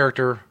amazing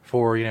character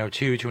for,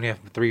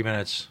 2.5, 3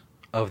 minutes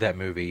of that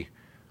movie.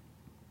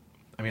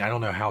 I mean, I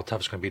don't know how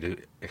tough it's going to be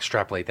to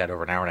extrapolate that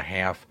over an hour and a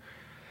half.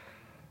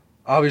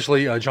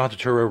 Obviously, John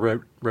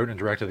Turturro wrote and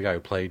directed the guy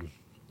who played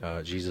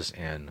Jesus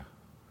in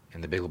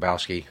The Big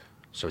Lebowski.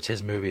 So it's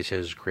his movie, it's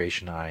his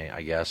creation,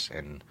 I guess.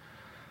 And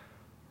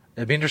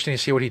it'd be interesting to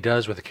see what he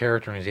does with the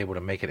character, and he's able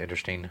to make it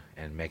interesting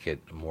and make it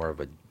more of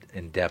an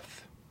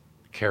in-depth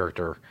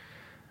character.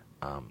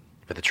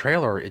 But the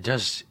trailer, it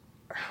just,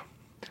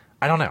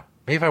 I don't know.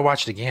 Maybe if I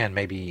watched it again,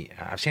 maybe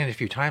I've seen it a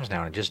few times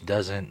now, and it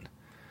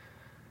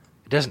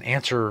doesn't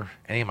answer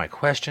any of my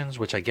questions,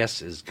 which I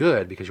guess is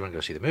good because you want to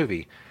go see the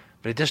movie,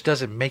 but it just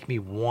doesn't make me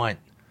want,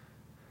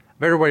 a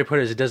better way to put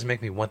it is it doesn't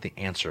make me want the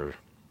answer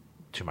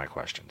to my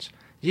questions.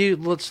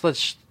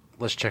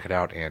 Let's check it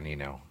out, and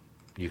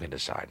you can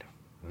decide.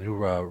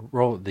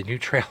 The new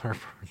trailer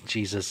for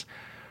Jesus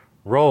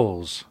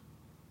Rolls,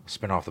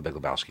 spin off The Big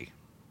Lebowski.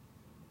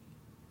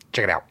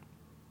 Check it out.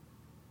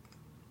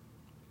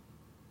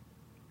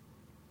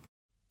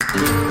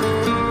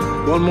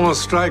 One more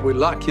strike, we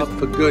lock you up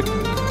for good.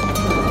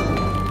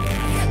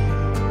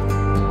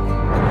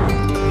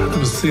 I've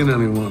never seen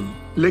anyone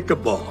lick a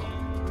ball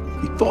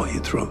before you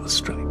throw a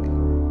strike.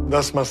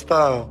 That's my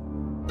style.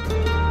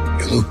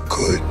 You look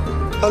good.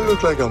 I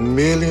look like $1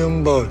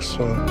 million,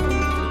 son.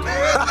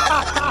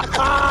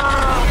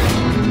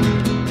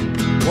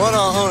 What a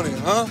honey,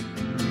 huh?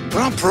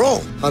 But I'm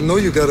pro. I know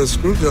you got a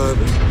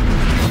screwdriver.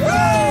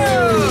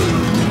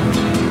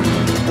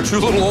 Aren't you a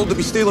little old to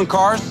be stealing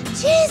cars?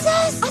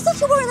 Jesus! I thought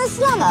you were in a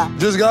slumber.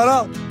 Just got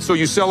out. So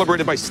you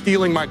celebrated by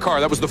stealing my car.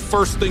 That was the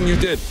first thing you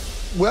did.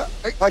 Well,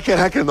 I can't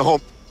hack it in the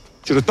home.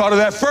 Should have thought of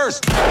that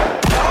first.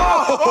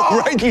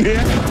 Oh, right here.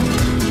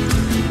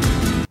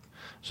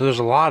 So there's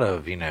a lot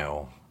of,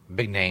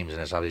 big names in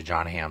this. Obviously,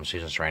 John Hamm,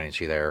 Susan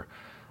Sarandon, there,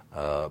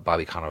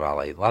 Bobby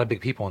Cannavale. A lot of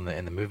big people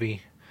in the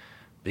movie.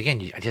 But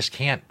again, I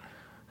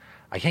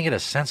can't get a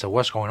sense of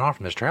what's going on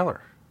from this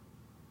trailer.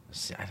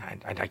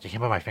 I can't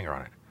put my finger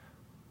on it.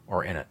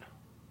 Or in it,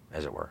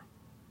 as it were.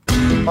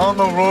 On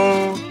the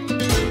road,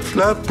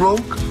 flat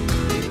broke,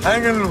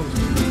 hanging loose.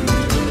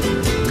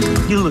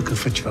 You looking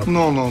for trouble?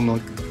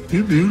 No.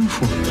 You're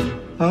beautiful.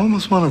 I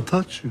almost want to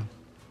touch you.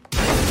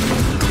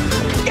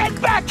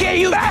 Get back here,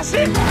 you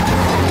bastard!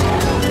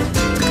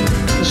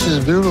 This is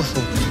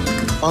beautiful.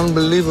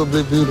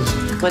 Unbelievably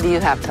beautiful. What do you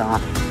have to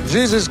offer?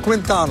 Jesus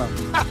Quintana.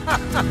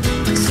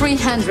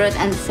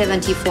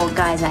 374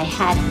 guys I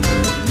had.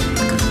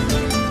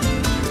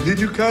 Did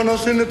you count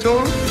us in the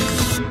total?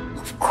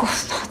 Of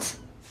course not.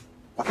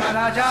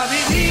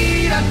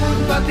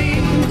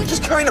 We're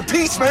just carrying a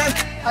piece, man.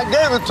 I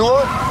gave it to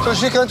her so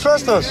she can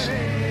trust us.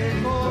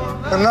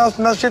 And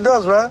now she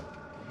does, right?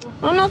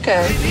 I'm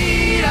okay.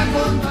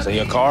 Is that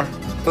your car?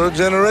 Third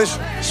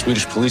generation.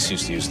 Swedish police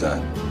used to use that.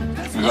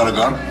 You got a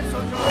gun?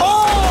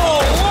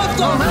 Oh, what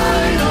the?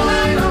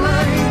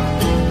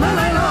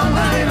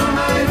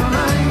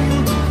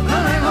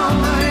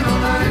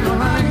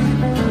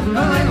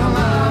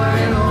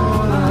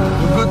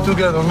 We're good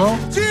together, no?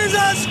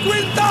 Jesus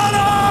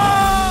Quintana!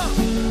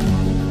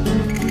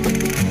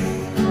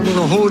 I'm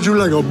gonna hold you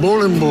like a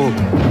bowling ball.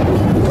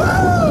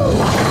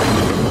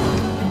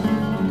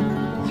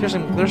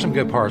 There's some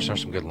good parts.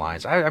 There's some good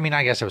lines. I mean,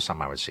 I guess it was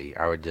something I would see.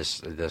 I would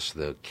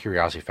the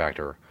curiosity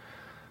factor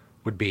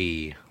would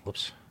be.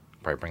 Whoops,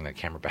 probably bring the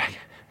camera back.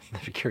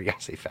 The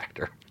curiosity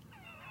factor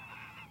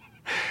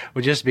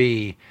would just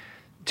be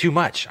too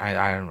much.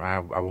 I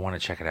want to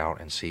check it out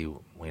and see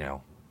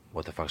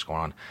what the fuck's going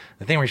on.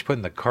 The thing where he's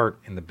putting the cart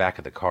in the back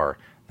of the car,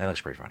 that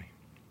looks pretty funny.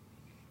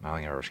 I don't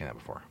think I've ever seen that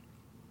before.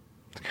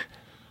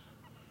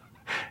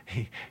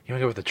 You want to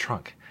go with the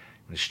trunk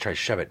and just try to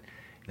shove it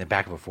in the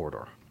back of a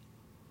four-door.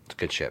 It's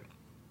good shit.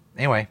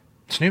 Anyway,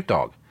 Snoop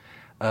Dogg.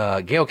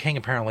 Gayle King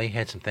apparently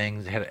had some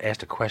things. Had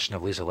asked a question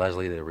of Lisa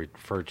Leslie that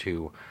referred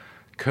to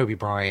Kobe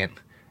Bryant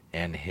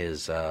and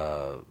his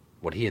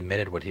what he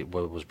admitted what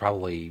was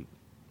probably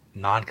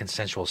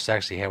non-consensual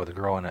sex he had with a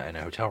girl in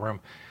a hotel room.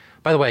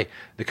 By the way,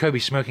 the Kobe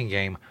smoking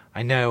game,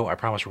 I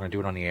promise we're going to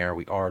do it on the air.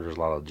 We are. There's a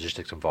lot of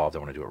logistics involved. I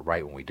want to do it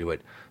right when we do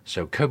it.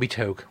 So Kobe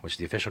Toke, which is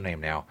the official name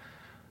now,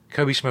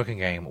 Kobe smoking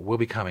game will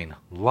be coming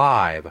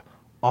live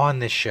on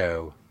this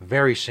show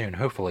very soon.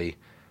 Hopefully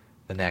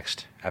the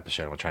next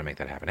episode. We'll try to make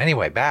that happen.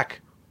 Anyway, back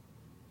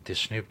to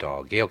Snoop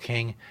Dogg. Gayle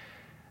King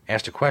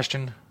asked a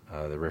question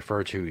that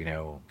referred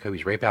to,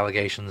 Kobe's rape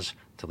allegations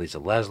to Lisa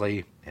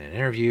Leslie in an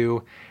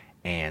interview.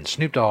 And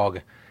Snoop Dogg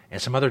and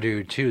some other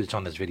dude, too, that's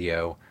on this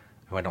video,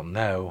 who I don't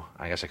know.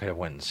 I guess I could have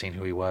went and seen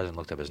who he was and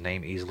looked up his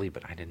name easily,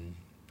 but I didn't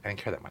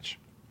care that much.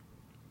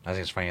 I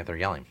think it's funny that they're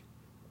yelling.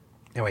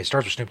 Anyway, it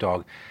starts with Snoop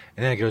Dogg,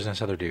 and then it goes to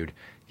this other dude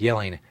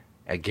yelling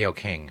at Gayle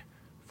King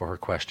for her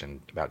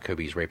question about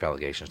Kobe's rape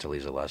allegations to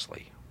Lisa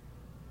Leslie.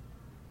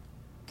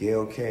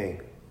 Gayle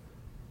King,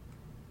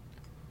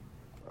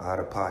 out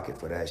of pocket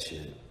for that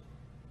shit.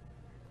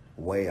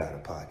 Way out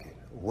of pocket.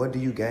 What do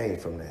you gain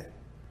from that?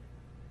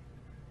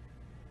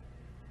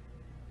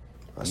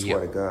 I swear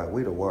to God,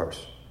 we the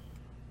worst.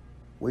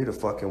 We the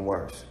fucking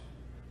worst.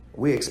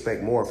 We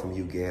expect more from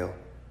you, Gayle.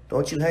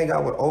 Don't you hang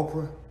out with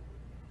Oprah?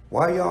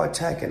 Why y'all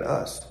attacking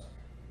us?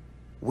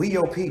 We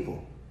your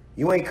people.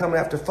 You ain't coming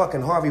after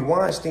fucking Harvey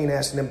Weinstein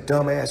asking them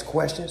dumbass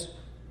questions.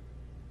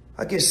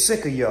 I get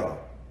sick of y'all.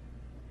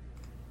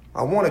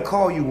 I want to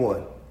call you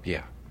one.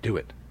 Yeah, do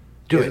it.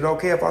 Is it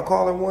okay if I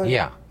call him one?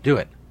 Yeah, do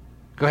it.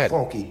 Go ahead.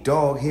 Funky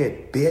dog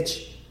head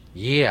bitch.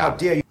 Yeah. How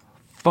dare you?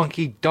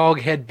 Funky dog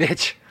head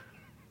bitch.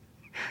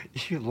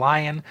 You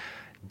lying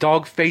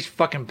dog face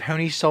fucking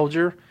pony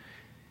soldier.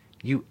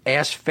 You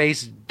ass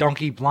face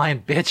donkey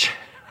blind bitch.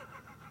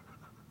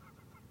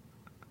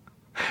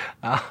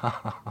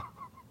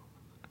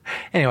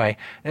 Anyway,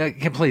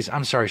 please,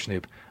 I'm sorry,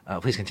 Snoop.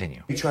 Please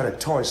continue. You trying to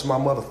tarnish my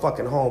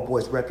motherfucking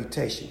homeboy's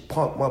reputation,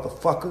 punk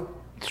motherfucker.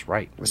 That's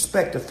right.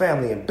 Respect the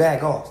family and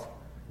back off,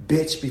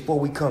 bitch, before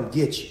we come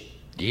get you.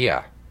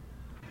 Yeah.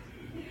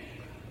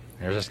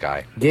 There's this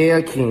guy.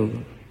 Gayle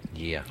King.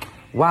 Yeah.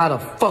 Why the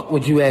fuck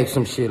would you ask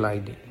some shit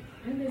like that?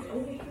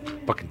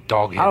 Fucking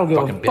dog. I don't give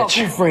fucking a fuck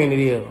bitch. who friend it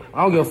is.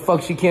 I don't give a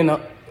fuck she can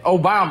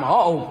Obama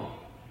or Oprah.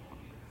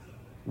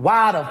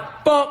 Why the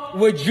fuck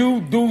would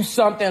you do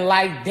something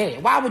like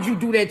that? Why would you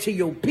do that to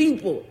your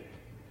people?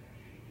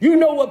 You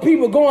know what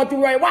people going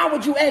through, right? Why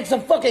would you ask a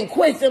fucking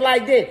question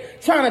like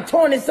that, trying to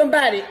tarnish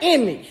somebody's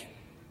image?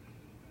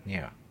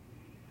 Yeah.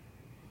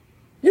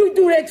 You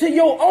do that to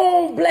your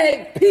own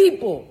black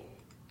people.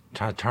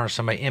 Trying to tarnish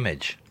somebody's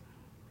image.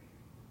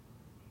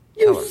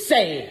 You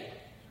sad.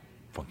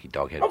 Funky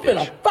dog-head I'm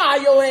bitch. finna fire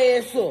your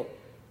ass up.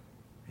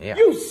 Yeah.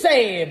 You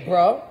sad,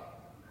 bro.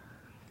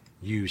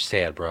 You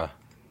sad, bruh.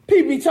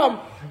 People be talking,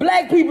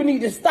 black people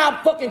need to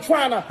stop fucking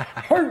trying to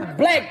hurt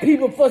black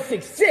people for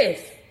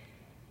success.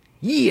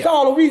 Yeah. It's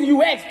all the reason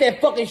you ask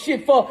that fucking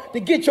shit for, to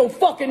get your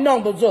fucking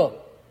numbers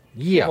up.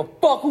 Yeah.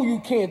 But fuck who you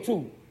can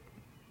too.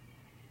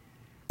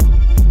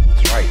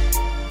 That's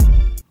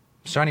right.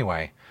 So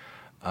anyway,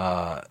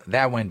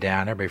 that went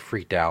down. Everybody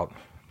freaked out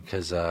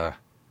because, I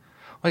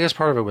guess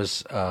part of it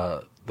was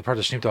the part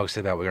that Snoop Dogg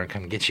said about we're going to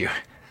come get you.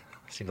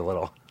 Seemed a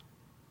little,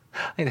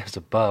 I think that was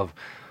above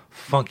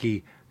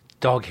funky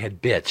doghead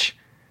bitch.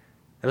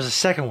 That was the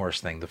second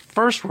worst thing. The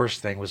first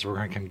worst thing was we're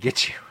going to come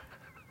get you.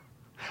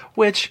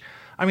 Which,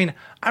 I mean,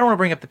 I don't want to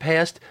bring up the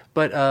past,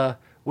 but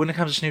when it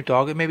comes to Snoop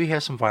Dogg, it maybe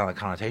has some violent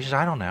connotations.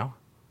 I don't know.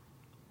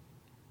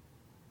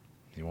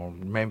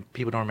 Maybe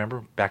people don't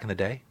remember back in the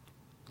day.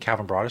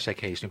 Calvin Broadus,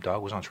 a.k.a. Snoop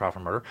Dogg, was on trial for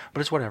murder,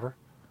 but it's whatever.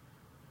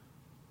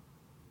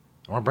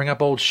 I want to bring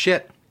up old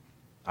shit.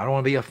 I don't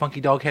want to be a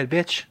funky doghead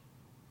bitch.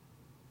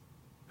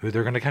 Who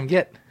they're going to come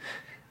get.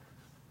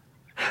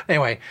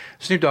 Anyway,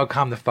 Snoop Dogg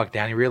calmed the fuck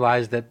down. He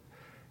realized that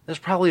there's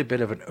probably a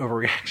bit of an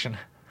overreaction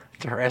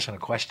to her asking a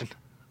question.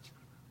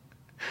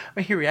 I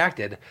mean, he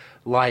reacted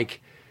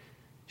like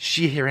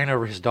she ran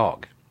over his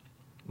dog.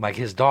 Like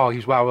his dog, he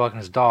was wild walking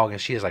his dog, and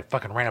she just like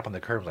fucking ran up on the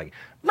curb like,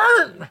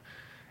 Murn!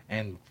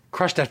 And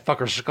crushed that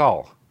fucker's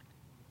skull.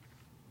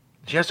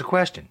 She asked a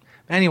question.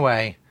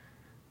 Anyway,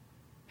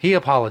 he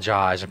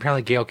apologized.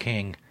 Apparently Gayle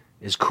King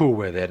is cool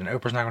with it, and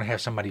Oprah's not going to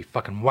have somebody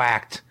fucking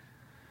whacked.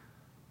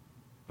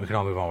 We can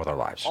all move on with our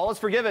lives. All is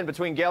forgiven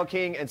between Gayle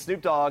King and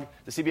Snoop Dogg.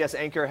 The CBS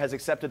anchor has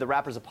accepted the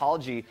rapper's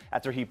apology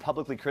after he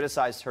publicly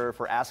criticized her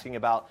for asking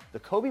about the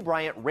Kobe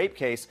Bryant rape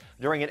case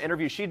during an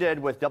interview she did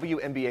with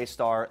WNBA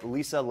star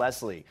Lisa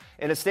Leslie.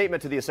 In a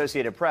statement to the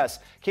Associated Press,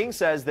 King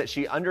says that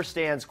she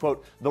understands,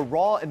 quote, the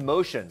raw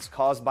emotions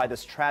caused by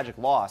this tragic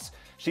loss.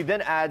 She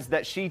then adds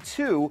that she,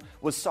 too,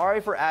 was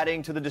sorry for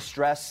adding to the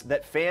distress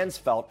that fans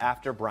felt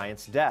after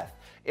Bryant's death.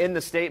 In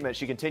the statement,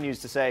 she continues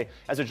to say,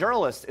 as a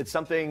journalist, it's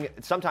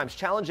sometimes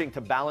challenging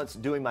to balance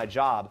doing my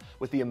job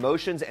with the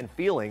emotions and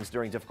feelings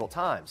during difficult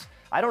times.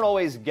 I don't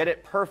always get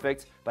it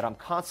perfect, but I'm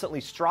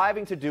constantly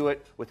striving to do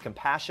it with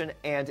compassion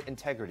and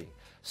integrity.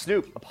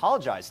 Snoop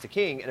apologized to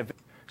King in a...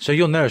 So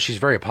you'll notice she's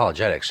very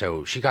apologetic,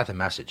 so she got the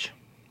message.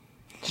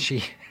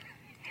 Through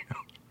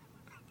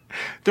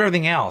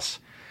everything else,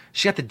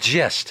 she got the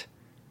gist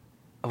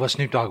of what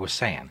Snoop Dogg was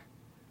saying.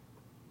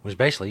 It was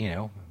basically,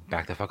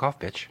 back the fuck off,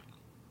 bitch.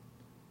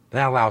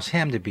 That allows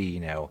him to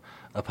be,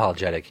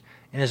 apologetic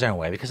in his own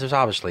way, because there's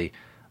obviously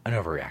an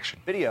overreaction.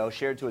 Video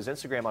shared to his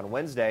Instagram on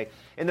Wednesday.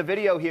 In the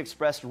video, he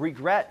expressed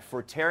regret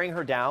for tearing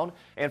her down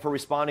and for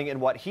responding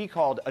in what he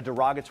called a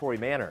derogatory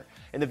manner.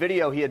 In the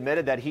video, he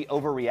admitted that he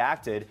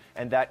overreacted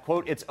and that,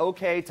 quote, it's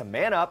okay to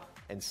man up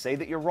and say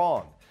that you're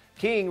wrong.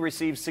 King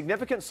received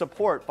significant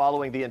support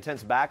following the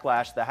intense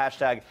backlash, the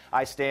hashtag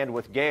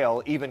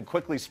 #IStandWithGayle, even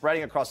quickly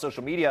spreading across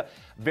social media.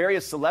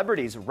 Various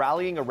celebrities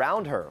rallying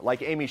around her,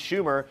 like Amy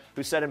Schumer,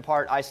 who said in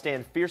part, I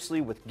stand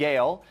fiercely with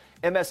Gayle.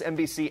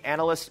 MSNBC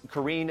analyst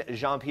Karine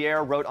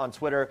Jean-Pierre wrote on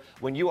Twitter,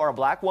 when you are a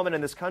black woman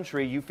in this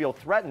country, you feel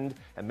threatened,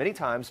 and many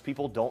times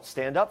people don't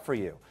stand up for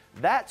you.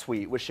 That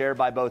tweet was shared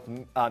by both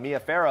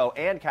Mia Farrow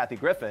and Kathy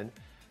Griffin.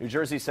 New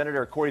Jersey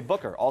Senator Cory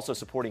Booker also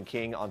supporting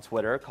King on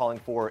Twitter, calling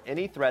for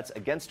any threats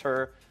against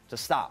her to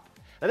stop.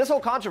 Now, this whole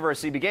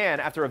controversy began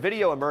after a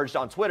video emerged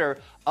on Twitter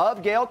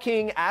of Gayle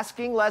King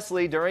asking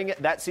Leslie during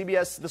that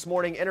CBS This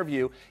Morning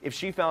interview if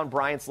she found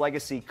Bryant's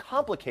legacy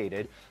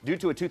complicated due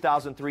to a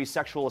 2003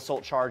 sexual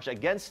assault charge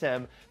against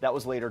him that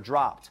was later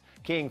dropped.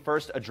 King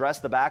first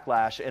addressed the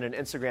backlash in an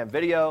Instagram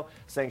video,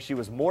 saying she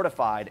was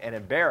mortified and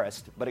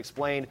embarrassed, but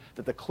explained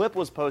that the clip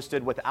was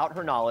posted without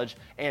her knowledge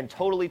and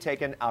totally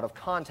taken out of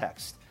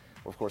context.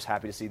 We're, of course,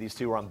 happy to see these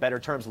two are on better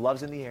terms.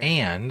 Love's in the air.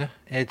 And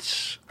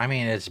it's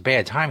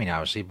bad timing,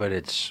 obviously, but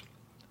it's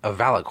a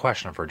valid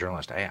question for a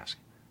journalist to ask.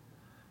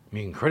 I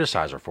mean, you can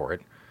criticize her for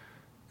it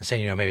and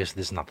say, maybe this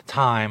is not the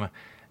time.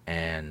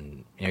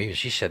 And, even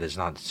she said it's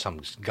not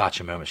some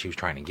gotcha moment she was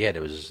trying to get.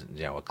 It was,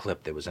 a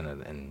clip that was in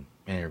an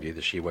interview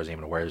that she wasn't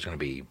even aware it was going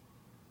to be,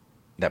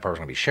 that part was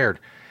going to be shared.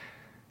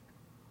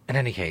 In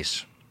any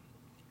case,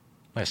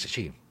 like I said,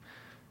 she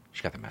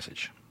She got the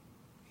message.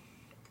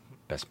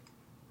 Best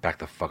back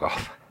the fuck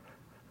off.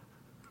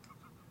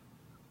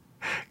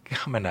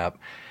 Coming up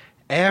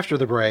after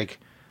the break,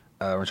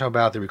 we're talking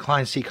about the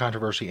reclined seat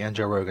controversy and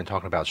Joe Rogan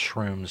talking about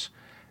shrooms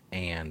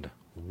and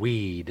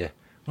weed. I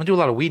don't do a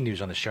lot of weed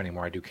news on this show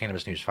anymore. I do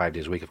cannabis news 5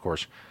 days a week, of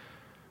course,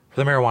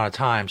 for the Marijuana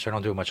Times, so I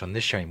don't do much on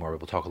this show anymore, but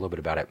we'll talk a little bit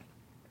about it.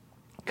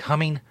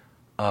 Coming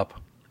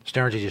up,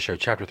 Stoner Jesus Show,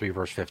 Chapter 3,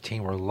 Verse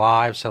 15. We're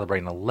live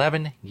celebrating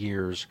 11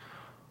 years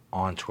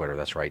on Twitter.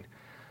 That's right.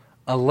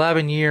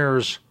 11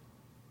 years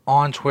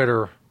on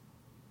Twitter.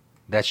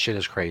 That shit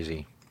is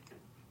crazy.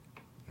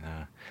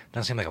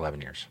 Doesn't seem like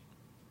 11 years.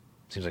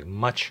 Seems like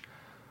much,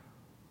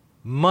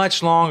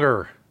 much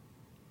longer.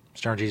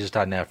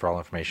 StonerJesus.net for all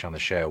information on the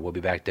show. We'll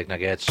be back, Dick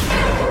Nuggets.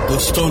 The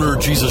Stoner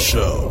Jesus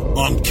Show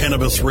on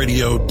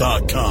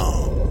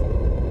CannabisRadio.com.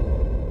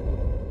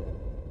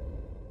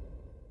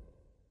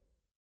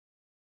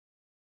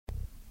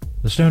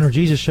 The Stoner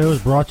Jesus Show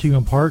is brought to you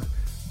in part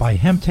by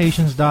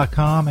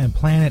Hemptations.com and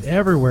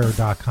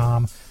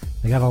PlanetEverywhere.com.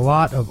 They got a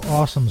lot of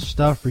awesome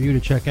stuff for you to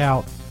check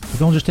out. But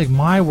don't just take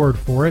my word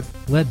for it.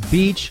 Let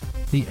Beach,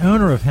 the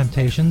owner of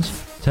Hemptations,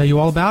 tell you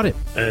all about it.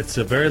 It's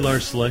a very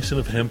large selection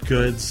of hemp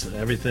goods,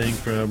 everything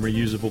from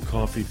reusable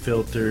coffee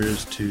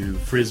filters to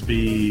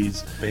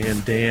frisbees,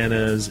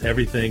 bandanas,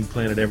 everything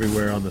Planet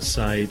Everywhere on the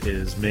site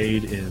is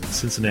made in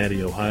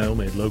Cincinnati, Ohio,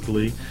 made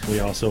locally. We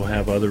also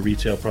have other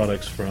retail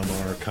products from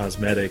our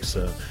cosmetics,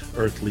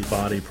 Earthly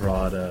Body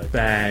product,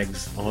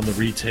 bags on the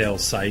retail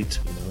site.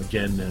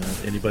 Again,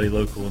 anybody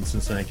local in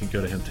Cincinnati can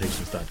go to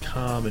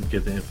Hemptations.com and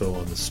get the info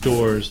on the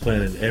stores.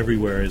 Planet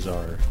Everywhere is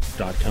our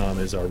 .com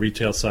is our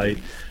retail site.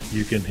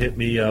 You can hit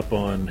me up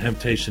on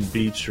Hemptation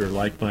Beach or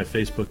like my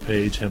Facebook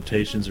page,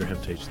 Hemptations or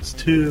Hemptations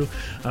 2.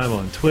 I'm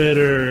on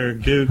Twitter,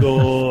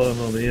 Google, I'm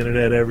on the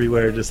internet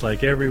everywhere, just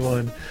like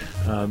everyone.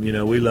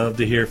 We love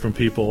to hear from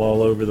people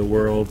all over the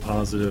world,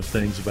 positive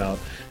things about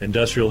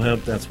industrial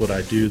hemp. That's what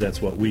I do.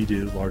 That's what we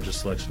do. Largest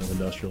selection of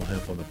industrial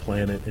hemp on the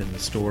planet in the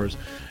stores.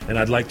 And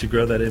I'd like to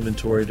grow that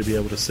inventory to be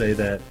able to say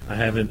that I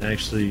haven't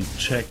actually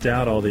checked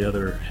out all the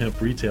other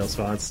hemp retail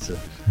spots to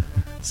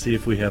see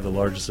if we have the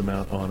largest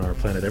amount on our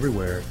Planet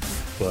Everywhere.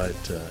 But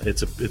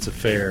it's a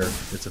fair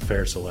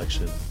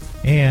selection.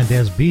 And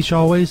as Beach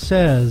always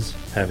says,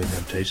 having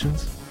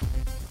Hemptations.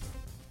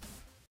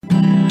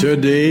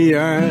 Today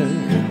I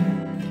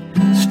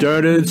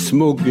started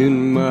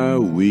smoking my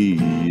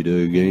weed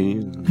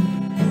again.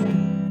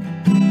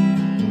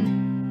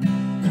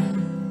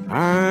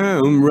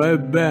 I'm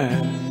right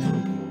back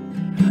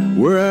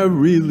where I've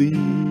really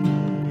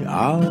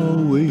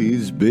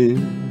always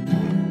been.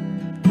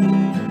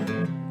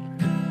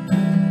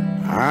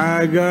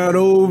 I got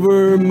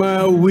over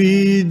my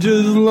weed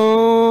just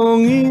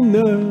long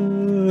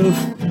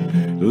enough,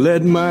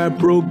 let my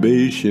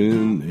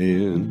probation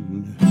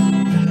end.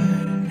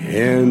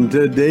 And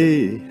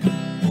today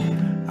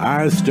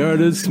I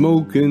started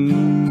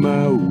smoking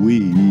my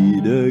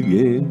weed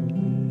again.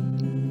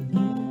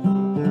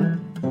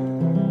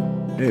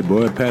 Hey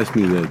boy, pass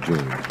me that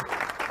joint.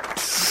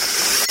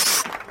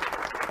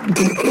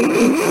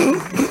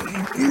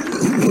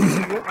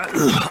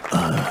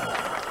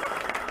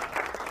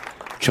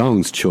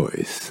 Chong's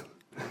Choice.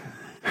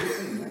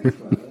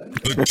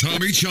 The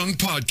Tommy Chong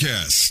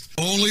Podcast,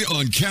 only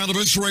on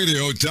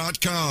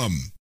CannabisRadio.com.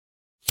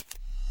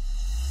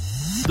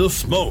 The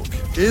smoke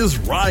is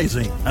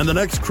rising, and the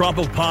next crop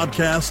of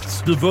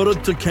podcasts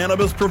devoted to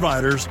cannabis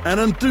providers and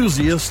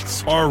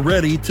enthusiasts are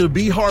ready to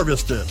be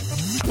harvested.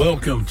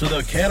 Welcome to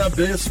the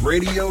Cannabis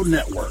Radio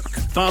Network,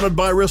 founded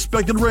by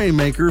respected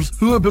rainmakers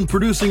who have been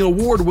producing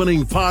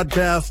award-winning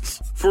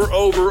podcasts for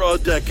over a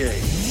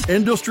decade.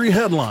 Industry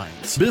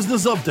headlines,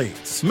 business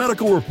updates,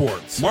 medical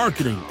reports,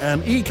 marketing,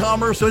 and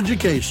e-commerce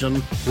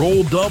education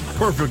rolled up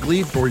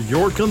perfectly for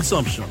your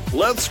consumption.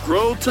 Let's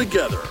grow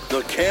together.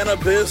 The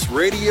Cannabis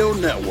Radio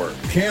Network.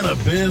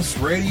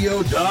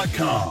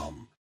 CannabisRadio.com.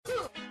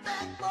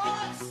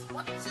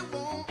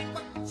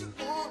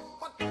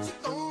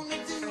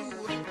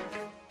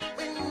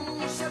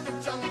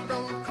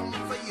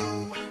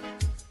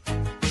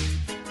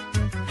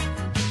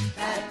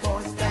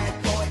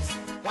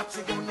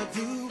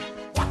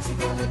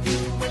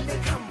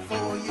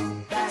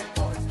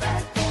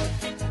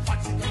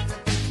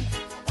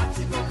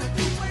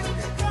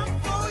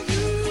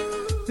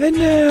 And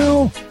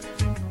now,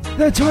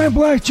 that time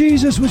Black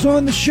Jesus was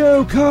on the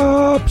show,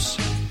 cops.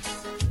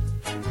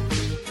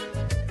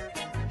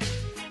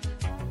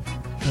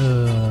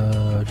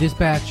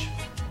 Dispatch,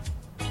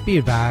 be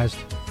advised.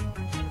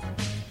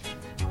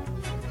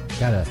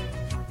 Got a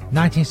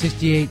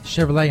 1968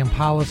 Chevrolet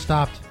Impala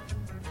stopped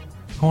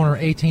corner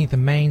 18th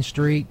and Main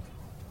Street.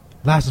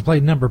 License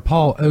plate number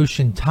Paul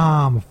Ocean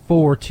Tom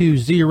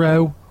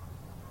 420.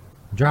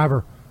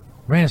 Driver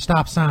ran a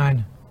stop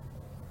sign.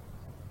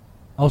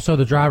 Also,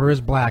 the driver is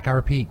black. I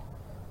repeat,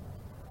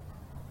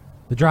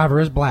 the driver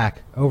is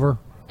black. Over.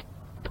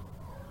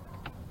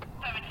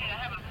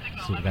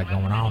 Let's see what we got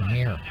going on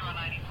here.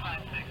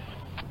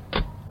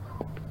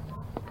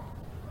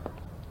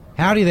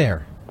 Howdy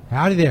there.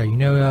 Howdy there. You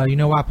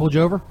know why I pulled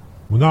you over?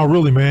 Well, not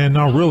really, man.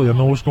 Not really. I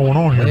know what's going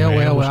on here, man.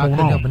 Well, what's I going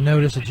couldn't on? help but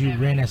notice that you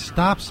ran a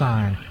stop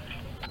sign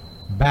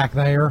back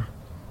there.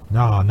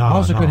 Nah. I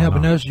also couldn't help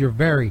but notice you're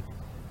very,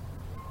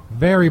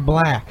 very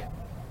black.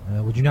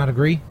 Would you not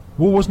agree?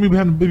 Well, what's me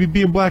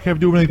being black have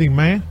to do with anything,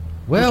 man?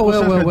 Well, What's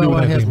that got to do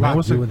with it has a anything, man?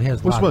 lot to do with it.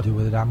 Has a lot to do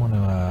with it. I'm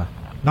gonna.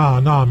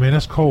 Nah, man.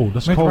 That's cold.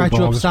 That's cold, write you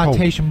dog. up a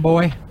citation,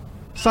 boy.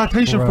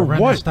 Citation for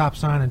running what? A stop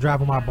sign and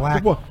driving my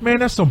black. What? Man,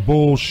 that's some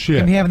bullshit.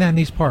 Can't be having that in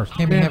these parts.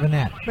 Can't be having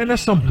that. Man,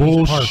 that's some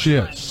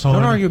bullshit, son.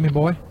 Don't argue with me,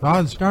 boy.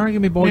 Don't argue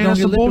with me, boy. Man, Don't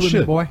that's get some lippy with me,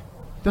 bullshit. boy.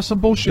 That's some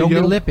bullshit, Don't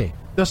yo. get lippy.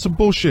 That's some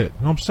bullshit. You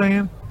know what I'm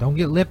saying? Don't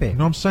get lippy. You know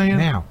what I'm saying?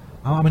 Now,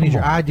 I'm gonna need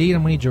your ID and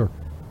I'm gonna need your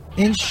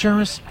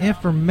insurance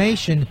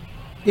information,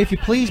 if you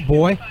please,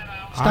 boy.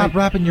 Stop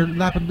wrapping your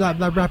lip.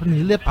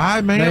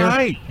 Aight, man. there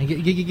Aight. And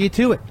get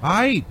to it.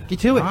 Aight. Get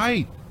to it.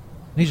 Aight.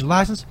 Need your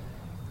license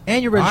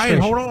and your registration.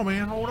 Aight, hold on,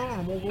 man. Hold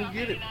on. We'll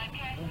get it.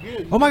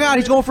 Oh my God,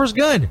 he's going for his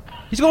gun.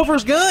 He's going for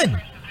his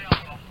gun.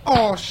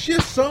 Oh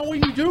shit, son, what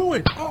are you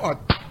doing? Oh,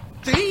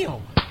 damn,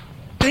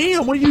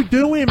 what are you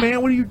doing,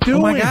 man? What are you doing?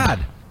 Oh my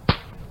God,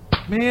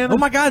 man. Oh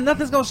my God,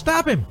 nothing's gonna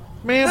stop him.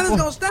 Man, Nothing's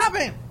gonna stop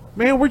him.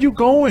 Man, where you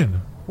going?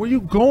 Where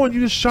you going? You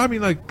just shot me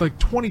like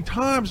 20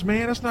 times,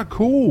 man. That's not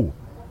cool.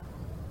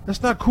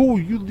 That's not cool.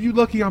 You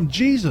lucky I'm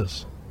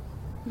Jesus.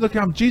 You lucky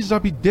I'm Jesus.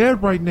 I'd be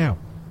dead right now.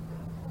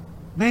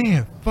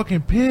 Man,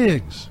 fucking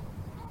pigs.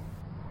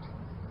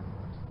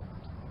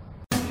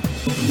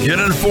 Get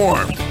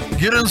informed,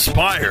 get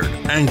inspired,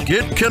 and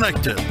get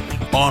connected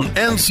on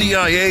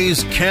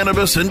NCIA's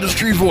Cannabis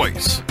Industry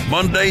Voice.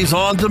 Mondays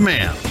on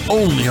demand,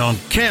 only on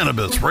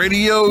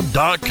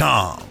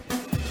CannabisRadio.com.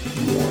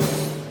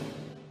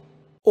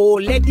 Oh,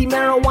 lady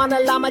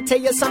marijuana llama, tell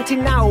you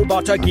something now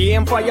about a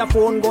game for your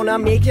phone gonna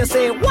make you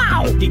say,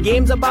 wow! The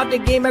game's about the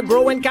game of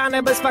growing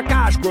cannabis for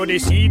cash. Grow the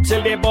seed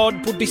till they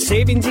bud, put the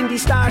savings in the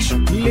stash.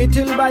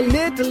 Little by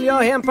little,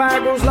 your empire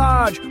grows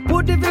large.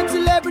 Put the big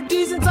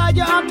celebrities inside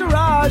your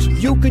entourage.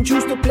 You can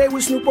choose to play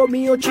with Snoop or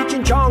me or Cheech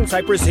and Chong,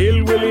 Cypress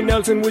Hill, Willie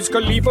Nelson, Wiz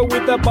Khalifa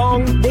with a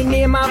bong. The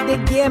name of the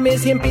game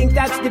is Hemp Inc.,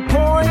 that's the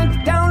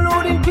point.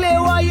 Download and play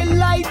while you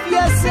light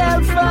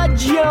yourself a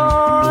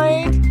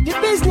joint. The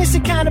business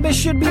of cannabis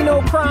should be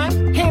no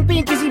crime. Hemp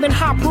Inc. is even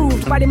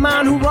hot-proofed by the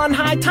man who run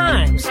High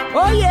Times.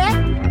 Oh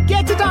yeah?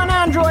 Get it on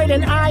Android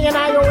and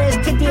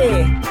iOS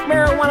today.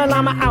 Marijuana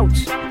llama out.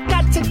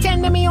 Got to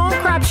tend to me own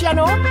crops, you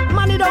know.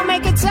 Money don't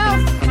make itself.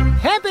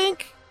 Hemp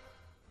Inc.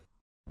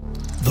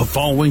 The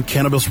following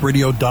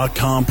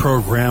CannabisRadio.com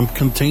program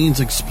contains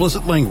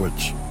explicit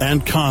language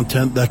and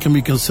content that can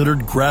be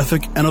considered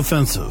graphic and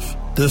offensive.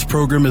 This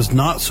program is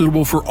not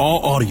suitable for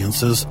all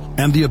audiences,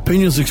 and the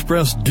opinions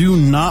expressed do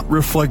not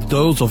reflect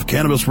those of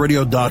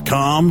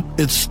CannabisRadio.com,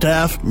 its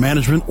staff,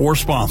 management, or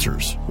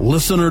sponsors.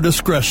 Listener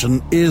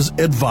discretion is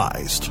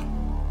advised.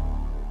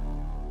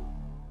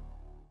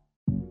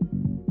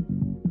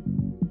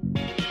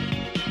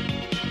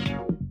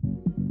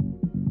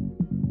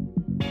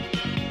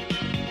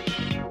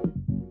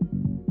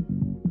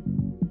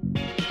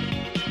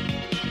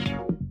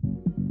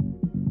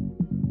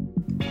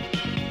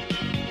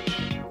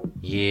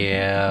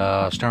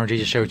 Yeah, Stoner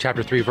Jesus Show,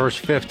 Chapter 3, Verse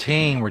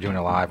 15. We're doing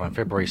it live on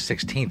February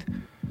 16th,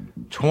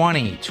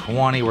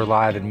 2020. We're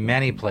live in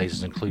many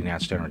places, including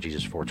at Stoner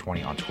Jesus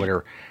 420 on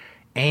Twitter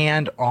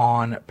and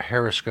on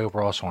Periscope.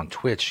 We're also on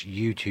Twitch,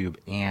 YouTube,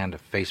 and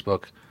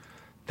Facebook.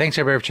 Thanks,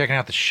 everybody, for checking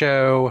out the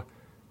show.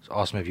 It's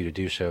awesome of you to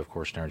do so. Of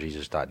course,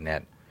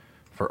 stonerjesus.net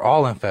for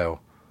all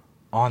info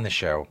on the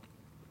show,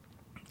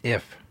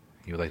 if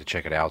you would like to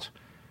check it out.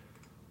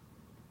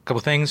 A couple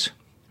things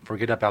before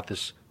we get about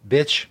this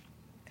bitch.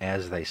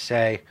 As they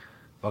say,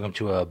 welcome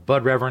to a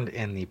Bud Reverend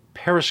in the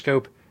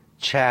Periscope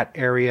chat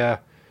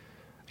area.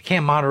 I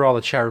can't monitor all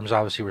the chat rooms.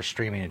 Obviously, we're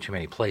streaming in too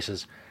many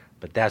places,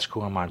 but that's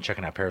cool. I'm on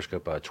checking out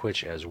Periscope,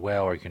 Twitch as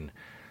well, or you can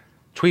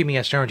tweet me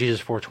at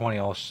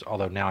StonerJesus420,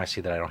 although now I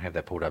see that I don't have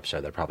that pulled up, so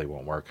that probably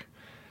won't work.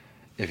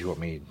 If you want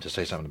me to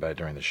say something about it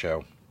during the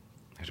show,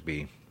 it has to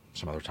be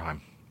some other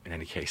time, in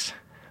any case.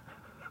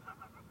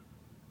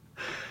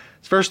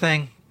 First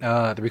thing,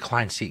 the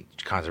reclined seat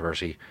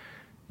controversy.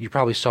 You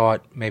probably saw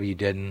it, maybe you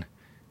didn't.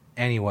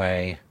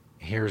 Anyway,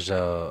 here's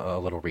a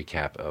little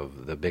recap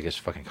of the biggest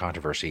fucking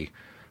controversy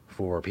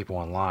for people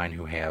online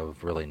who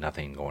have really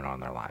nothing going on in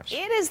their lives.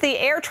 It is the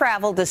air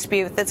travel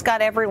dispute that's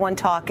got everyone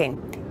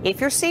talking. If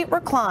your seat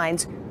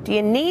reclines, do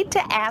you need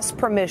to ask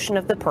permission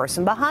of the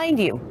person behind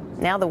you?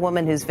 Now the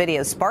woman whose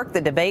video sparked the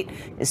debate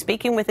is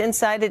speaking with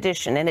Inside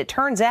Edition, and it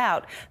turns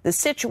out the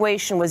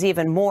situation was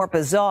even more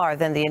bizarre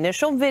than the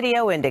initial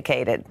video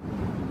indicated.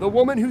 The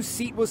woman whose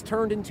seat was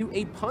turned into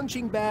a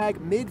punching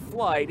bag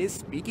mid-flight is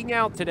speaking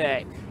out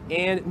today.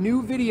 And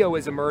new video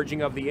is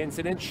emerging of the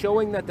incident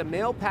showing that the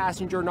male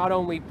passenger not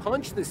only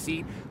punched the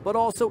seat, but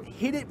also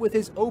hit it with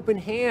his open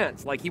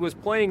hands like he was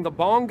playing the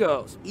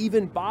bongos,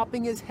 even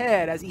bopping his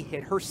head as he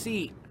hit her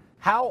seat.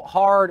 How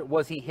hard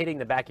was he hitting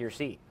the back of your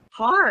seat?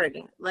 Hard.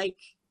 Like,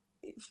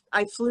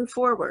 I flew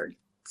forward.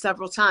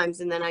 several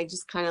times, and then I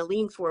just kind of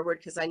leaned forward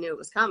because I knew it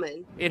was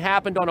coming. It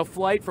happened on a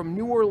flight from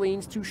New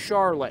Orleans to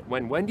Charlotte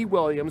when Wendy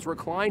Williams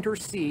reclined her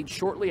seat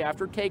shortly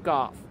after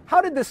takeoff. How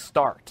did this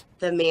start?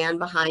 The man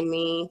behind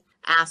me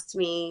asked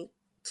me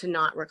to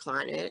not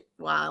recline it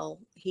while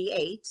he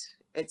ate.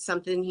 It's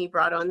something he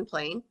brought on the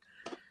plane.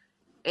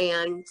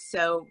 And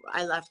so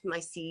I left my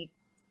seat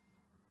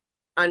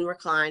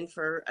unreclined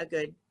for a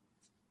good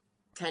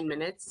 10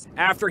 minutes.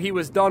 After he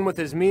was done with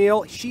his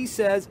meal, she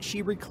says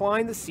she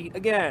reclined the seat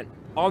again.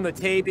 On the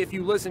tape, if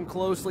you listen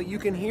closely, you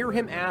can hear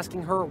him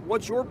asking her,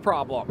 "What's your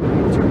problem?"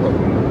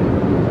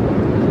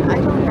 I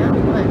don't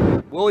have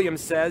one.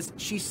 Williams says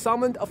she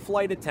summoned a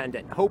flight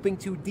attendant, hoping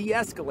to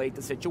de-escalate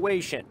the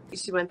situation.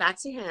 She went back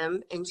to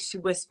him and she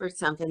whispered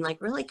something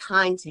like really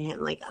kind to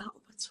him, like, "Oh,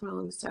 what's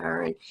wrong,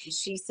 sir?" And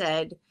she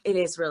said, "It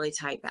is really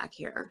tight back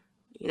here.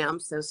 You know, I'm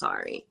so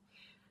sorry."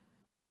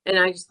 And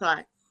I just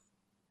thought,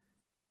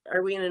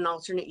 are we in an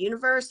alternate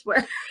universe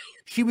where...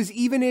 She was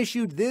even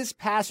issued this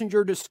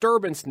passenger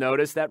disturbance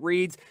notice that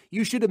reads,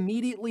 "You should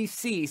immediately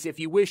cease if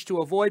you wish to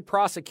avoid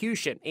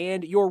prosecution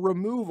and your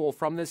removal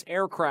from this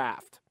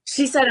aircraft."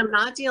 She said, "I'm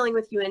not dealing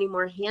with you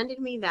anymore," handed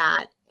me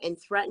that, and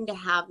threatened to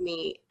have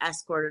me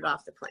escorted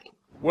off the plane.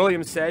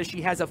 Williams says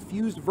she has a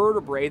fused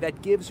vertebrae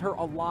that gives her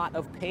a lot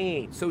of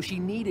pain, so she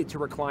needed to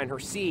recline her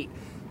seat.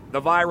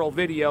 The viral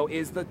video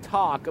is the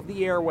talk of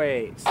the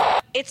airways.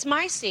 It's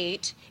my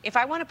seat. If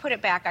I want to put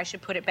it back, I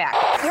should put it back.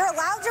 You're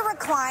allowed to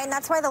recline.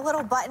 That's why the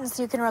little button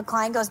so you can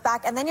recline goes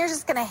back. And then you're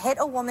just going to hit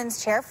a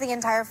woman's chair for the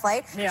entire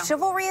flight. Yeah.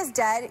 Chivalry is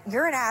dead.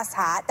 You're an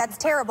asshat. That's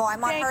terrible.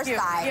 I'm on her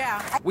side.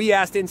 Yeah. We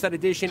asked Inside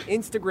Edition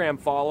Instagram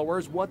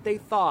followers what they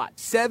thought.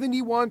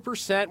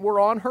 71%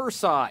 were on her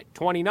side.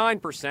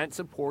 29%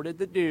 supported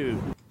the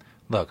dude.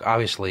 Look,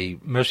 obviously,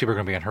 most people are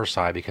going to be on her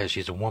side because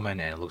she's a woman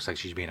and it looks like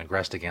she's being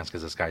aggressed against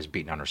because this guy's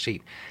beating on her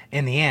seat.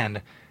 In the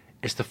end,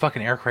 it's the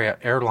fucking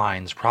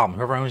airline's problem.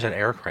 Whoever owns that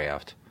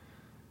aircraft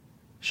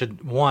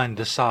should, one,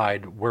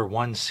 decide where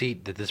one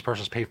seat that this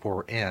person's paid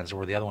for ends or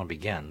where the other one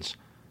begins.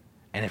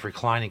 And if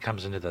reclining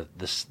comes into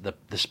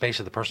the space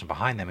of the person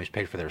behind them who's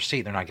paid for their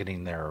seat, they're not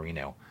getting their, you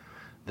know,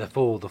 the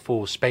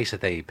full space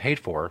that they paid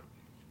for.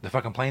 The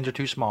fucking planes are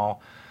too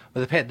small.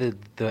 But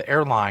the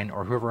airline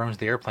or whoever owns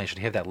the airplane should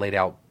have that laid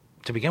out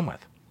to begin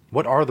with.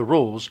 What are the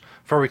rules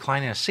for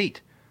reclining a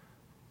seat?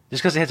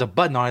 Just because it has a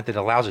button on it that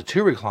allows it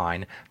to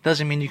recline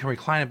doesn't mean you can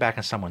recline it back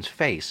in someone's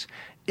face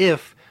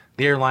if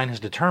the airline has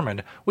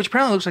determined, which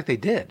apparently looks like they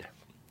did.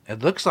 It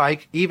looks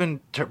like,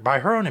 even by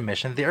her own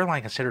admission, the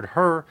airline considered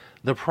her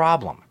the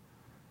problem.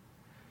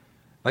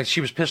 Like she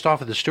was pissed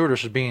off at the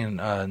stewardess for being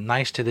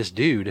nice to this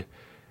dude.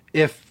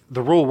 If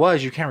the rule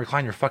was you can't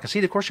recline your fucking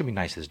seat, of course you'll be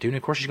nice to this dude, and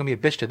of course she's going to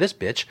be a bitch to this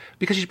bitch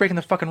because she's breaking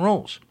the fucking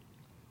rules.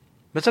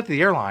 But it's up to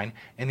the airline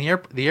and the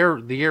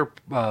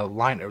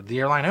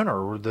airline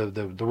owner or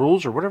the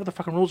rules or whatever the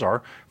fucking rules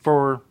are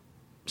for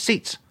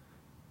seats.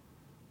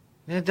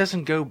 It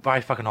doesn't go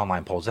by fucking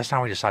online polls. That's not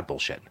how we decide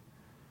bullshit.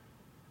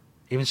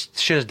 Even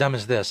shit as dumb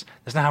as this,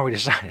 that's not how we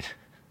decide it.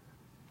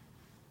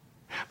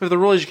 But if the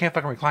rule is you can't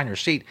fucking recline your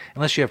seat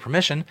unless you have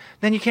permission,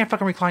 then you can't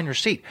fucking recline your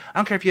seat. I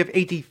don't care if you have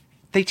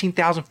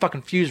 18,000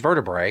 fucking fused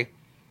vertebrae.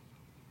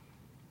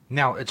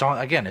 Now, it's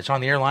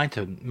on the airline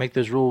to make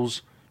those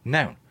rules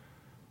known.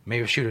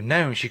 Maybe if she would have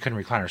known she couldn't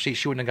recline her seat,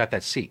 she wouldn't have got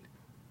that seat.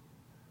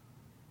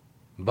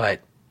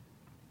 But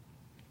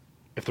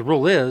if the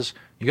rule is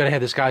you got to have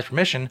this guy's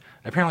permission,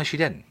 apparently she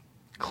didn't.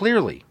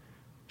 Clearly,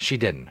 she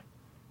didn't.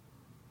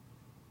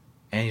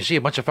 And you see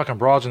a bunch of fucking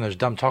broads in those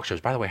dumb talk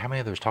shows. By the way, how many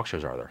of those talk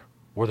shows are there?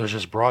 Where there's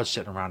just broads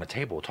sitting around a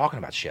table talking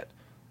about shit.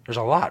 There's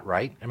a lot,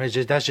 right? I mean,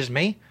 that's just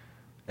me?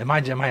 Am I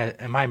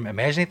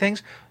imagining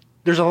things?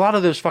 There's a lot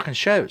of those fucking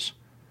shows.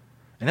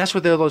 And that's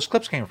where those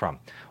clips came from.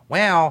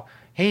 Well,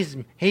 he's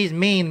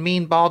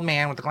mean bald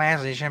man with the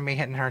glasses. He shouldn't be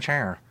hitting her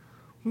chair.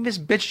 This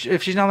bitch,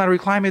 if she's not allowed to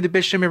recline, maybe the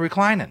bitch shouldn't be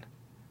reclining.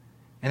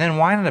 And then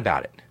whining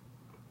about it.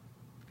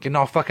 Getting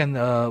all fucking,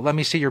 let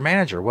me see your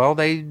manager. Well,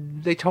 they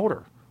told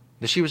her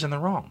that she was in the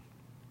wrong.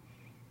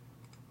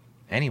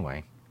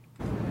 Anyway.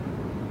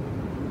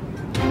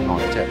 Oh,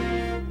 that's it.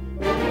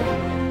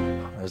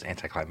 That was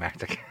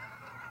anticlimactic.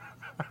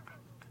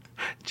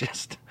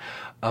 Just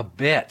a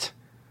bit.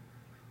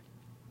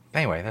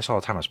 Anyway, that's all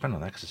the time I spend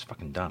on that because it's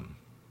fucking dumb.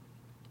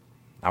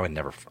 I would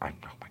never. Oh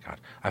my god,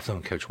 I've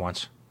flown coach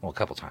once. Well, a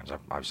couple times.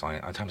 Obviously,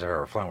 the times I've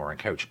ever flown were in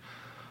coach.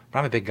 But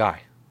I'm a big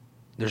guy.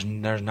 There's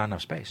not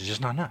enough space. It's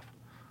just not enough.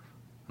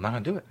 I'm not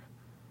gonna do it.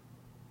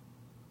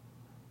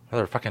 I'd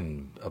rather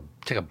fucking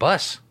take a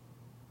bus.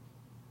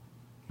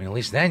 I mean, at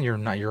least then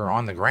you're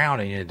on the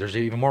ground and there's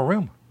even more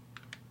room.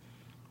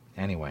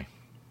 Anyway,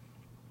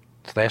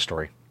 it's the last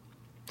story.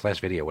 It's the last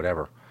video,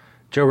 whatever.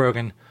 Joe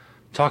Rogan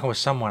talking with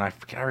someone. I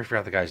already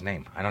forgot the guy's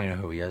name. I don't even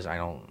know who he is. I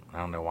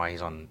don't know why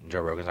he's on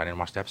Joe Rogan's. I didn't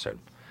watch the episode.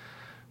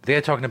 But they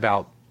are talking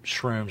about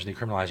shrooms,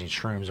 decriminalizing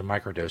shrooms and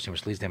microdosing,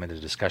 which leads them into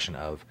the discussion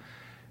of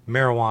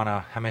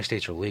marijuana, how many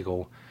states are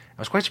legal.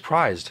 I was quite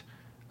surprised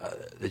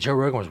that Joe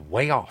Rogan was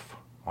way off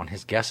on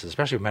his guesses,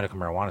 especially with medical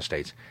marijuana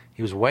states.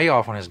 He was way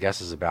off on his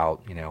guesses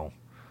about,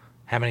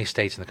 how many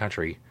states in the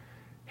country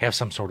have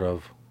some sort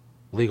of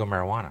legal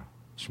marijuana.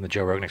 It's from the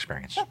Joe Rogan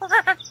Experience.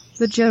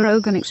 The Joe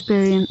Rogan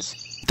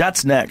Experience.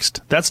 That's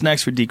next. That's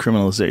next for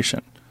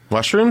decriminalization.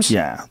 Mushrooms?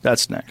 Yeah,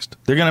 that's next.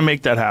 They're going to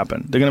make that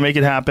happen. They're going to make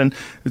it happen.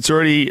 It's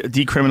already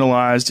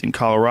decriminalized in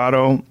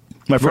Colorado.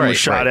 My friend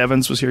Rashad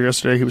Evans was here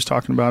yesterday. He was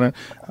talking about it.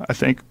 I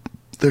think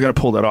they're going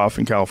to pull that off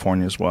in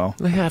California as well.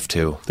 They have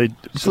to.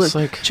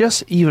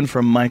 Just even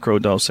for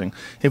microdosing.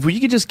 If we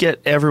could just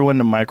get everyone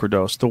to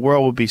microdose, the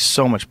world would be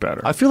so much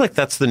better. I feel like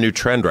that's the new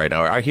trend right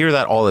now. I hear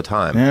that all the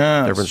time.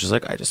 Yes. Everyone's just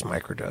like, I just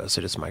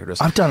microdose.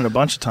 I've done it a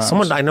bunch of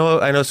times. I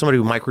know somebody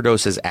who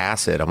microdoses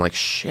acid. I'm like,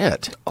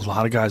 shit. A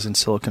lot of guys in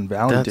Silicon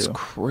Valley do. That's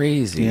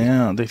crazy.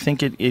 Yeah, they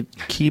think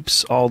it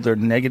keeps all their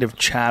negative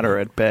chatter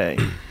at bay.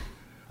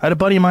 I had a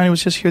buddy of mine who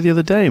was just here the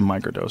other day,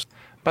 microdosed.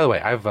 By the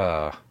way,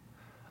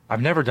 I've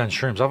never done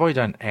shrooms. I've only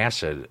done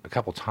acid a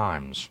couple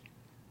times.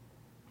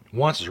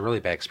 Once was a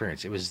really bad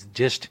experience. It was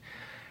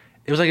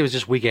like it was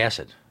just weak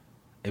acid.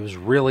 It was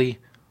really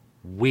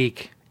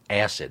weak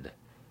acid.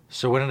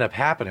 So what ended up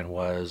happening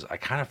was I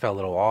kind of fell a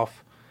little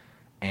off,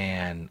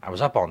 and I was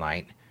up all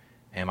night,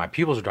 and my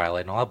pupils were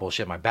dilating and all that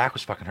bullshit. My back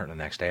was fucking hurting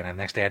the next day, and the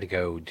next day I had to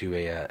go do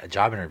a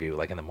job interview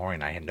like in the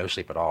morning. I had no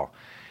sleep at all.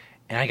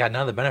 And I got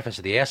none of the benefits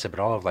of the acid, but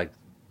all of like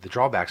the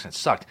drawbacks, and it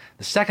sucked.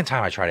 The second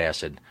time I tried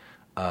acid,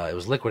 it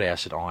was liquid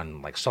acid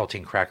on like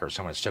saltine crackers.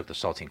 Someone had stoked the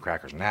saltine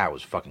crackers, and that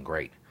was fucking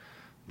great.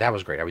 That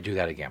was great. I would do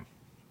that again,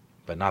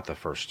 but not the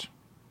first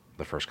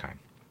kind.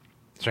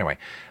 So anyway,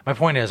 my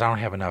point is I don't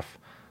have enough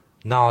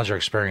knowledge or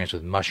experience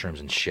with mushrooms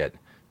and shit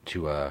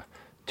to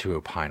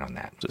opine on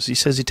that. He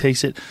says he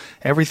takes it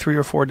every 3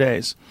 or 4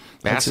 days.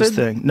 That's Acid? his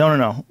thing.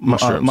 No.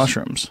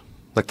 Mushrooms.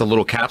 Like the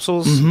little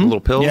capsules, the little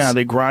pills? Yeah,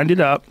 they grind it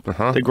up.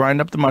 They grind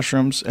up the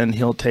mushrooms, and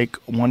he'll take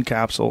one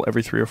capsule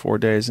every 3 or 4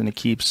 days, and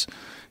he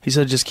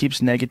said it just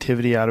keeps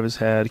negativity out of his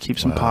head,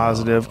 keeps him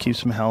positive,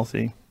 keeps him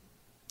healthy.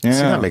 Yeah.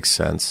 See, that makes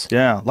sense.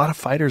 Yeah, a lot of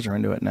fighters are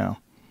into it now.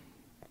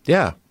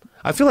 Yeah.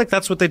 I feel like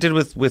that's what they did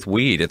with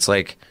weed. It's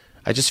like,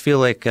 I just feel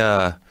like,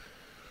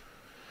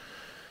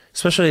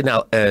 especially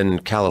now in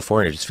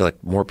California, I just feel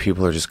like more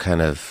people are just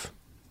kind of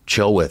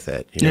chill with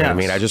it. You know what I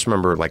mean? I just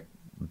remember, like,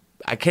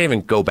 I can't even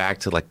go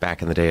back to, like,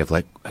 back in the day of,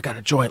 like, I got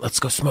a joint, let's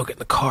go smoke it in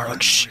the car.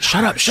 Like,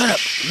 shut up.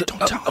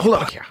 Don't tell hold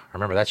on. Yeah, I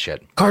remember that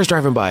shit. Car's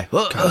driving by.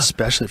 God,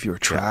 especially if you were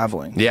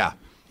traveling. Yeah.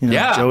 You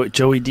know,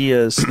 Joey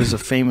Diaz, there's a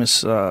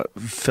famous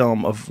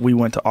film of we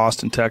went to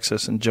Austin,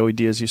 Texas, and Joey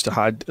Diaz used to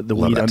hide the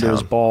weed under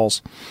his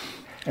balls.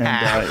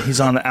 And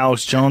he's on the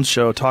Alex Jones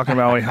show talking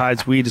about how he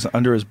hides weed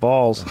under his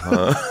balls.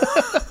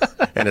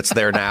 And it's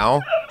there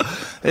now?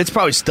 It's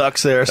probably stuck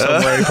there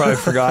somewhere. He probably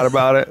forgot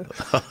about it.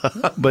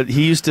 But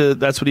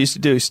that's what he used to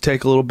do. He used to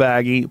take a little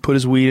baggie, put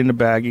his weed in a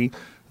baggie,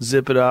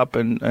 zip it up,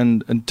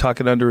 and tuck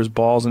it under his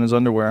balls in his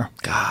underwear.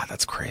 God,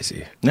 that's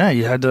crazy. Yeah,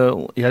 you had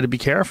to be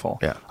careful.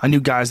 Yeah. I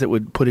knew guys that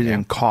would put it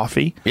in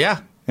coffee.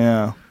 Yeah.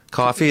 Yeah.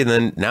 Coffee, and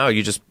then now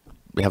you just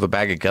have a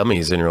bag of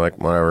gummies, and you're like,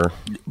 whatever.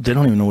 They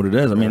don't even know what it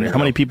is. I mean, how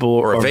many people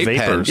or a are vape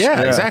vapors? Pen.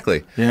 Yeah,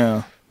 exactly.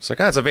 Yeah. It's like,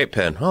 it's a vape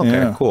pen.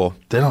 Okay, cool.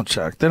 They don't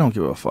check. They don't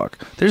give a fuck.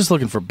 They're just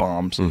looking for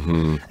bombs.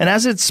 Mm-hmm. And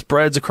as it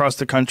spreads across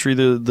the country,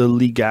 the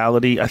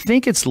legality, I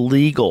think it's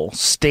legal,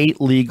 state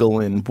legal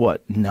in,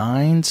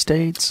 9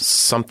 states?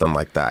 Something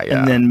like that, yeah.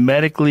 And then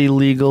medically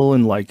legal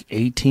in,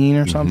 18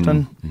 or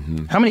something?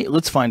 Mm-hmm. How many?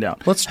 Let's find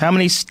out. How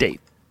many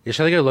states? Yeah,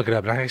 so they gotta look it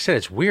up. Like I said,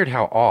 it's weird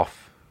how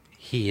off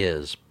he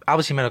is.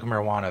 Obviously, medical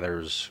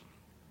marijuana,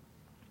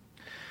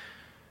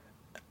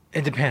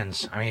 it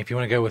depends. I mean, if you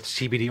want to go with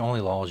CBD-only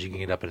laws, you can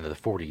get up into the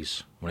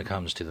 40s when it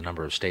comes to the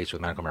number of states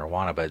with medical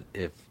marijuana. But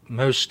if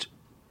most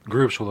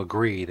groups will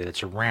agree that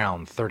it's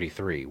around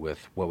 33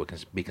 with what would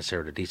be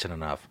considered a decent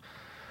enough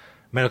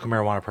medical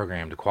marijuana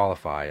program to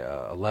qualify,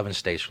 11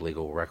 states are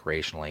legal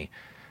recreationally.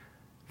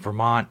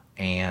 Vermont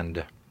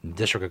and the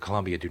District of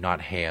Columbia do not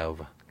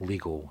have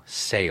legal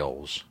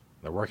sales.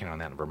 They're working on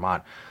that in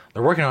Vermont.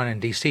 They're working on it in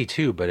D.C.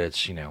 too, but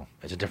it's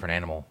a different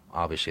animal,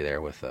 obviously,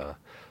 there with the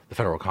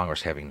federal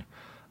Congress having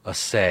a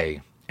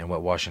say in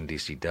what Washington,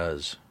 D.C.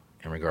 does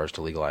in regards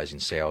to legalizing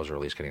sales or at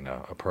least getting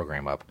a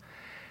program up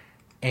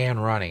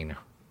and running.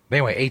 But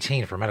anyway,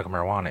 18 for medical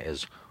marijuana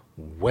is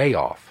way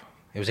off.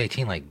 It was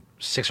 18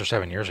 6 or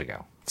 7 years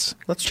ago.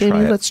 Let's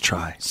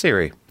try.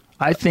 Siri.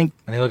 I think...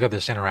 And they look at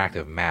this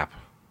interactive map,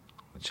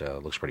 which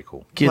looks pretty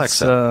cool.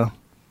 It's, I'm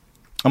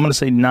going to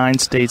say 9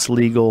 states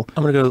legal.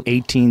 I'm going to go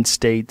 18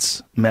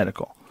 states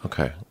medical.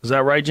 Okay. Is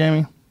that right,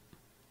 Jamie?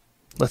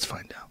 Let's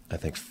find out. I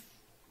think...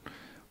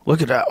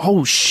 Look at that.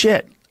 Oh,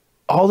 shit.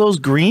 All those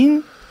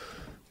green?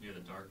 Yeah, the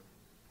dark.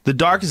 The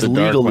dark is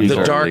legal.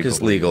 The dark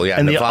is legal, yeah.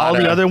 And all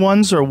the other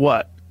ones are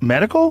what?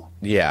 Medical?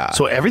 Yeah.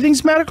 So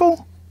everything's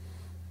medical?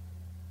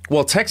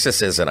 Well,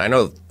 Texas isn't. I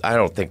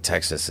don't think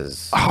Texas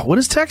is. Oh, what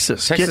is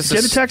Texas? Get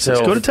to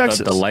Texas. Go to Texas.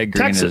 The light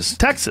green is...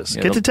 Texas.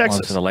 Yeah, Get to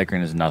Texas. The light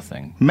green is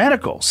nothing.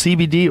 Medical.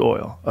 CBD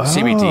oil. Oh.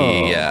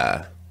 CBD,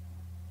 yeah.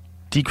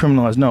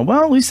 Decriminalized. No.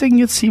 Well, at least they can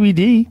get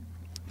CBD.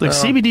 Like,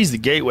 CBD is the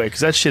gateway because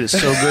that shit is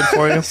so good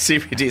for you.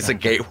 CBD is a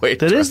gateway.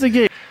 That is the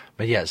gateway.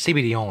 But yeah,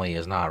 CBD only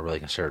is not really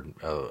considered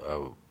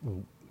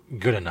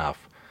good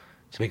enough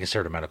to be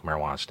considered a medical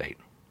marijuana state,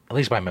 at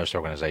least by most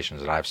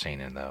organizations that I've seen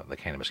in the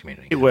cannabis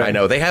community. I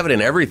know. They have it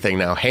in everything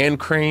now. Hand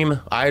cream,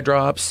 eye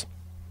drops.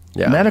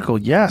 Yeah. Medical,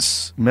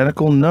 yes.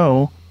 Medical,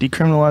 no.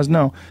 Decriminalized,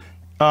 no.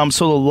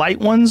 So the light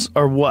ones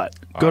are what?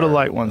 Go to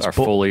light ones. Are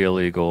fully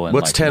illegal. And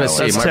What's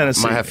Tennessee? That's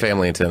Tennessee. I have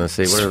family in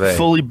Tennessee. What are they?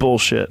 Fully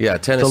bullshit. Yeah,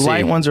 Tennessee. The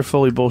light ones are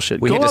fully bullshit.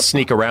 We Go had to up-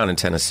 sneak around in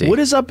Tennessee. What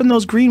is up in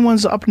those green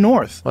ones up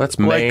north? Well, that's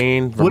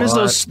Maine, What is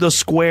Vermont. those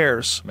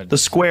squares? The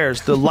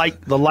squares, the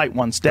light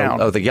ones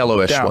down. Oh, the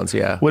yellowish Down. ones,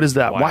 yeah. What is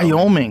that?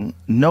 Wyoming.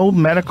 No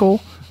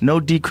medical, no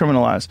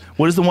decriminalized.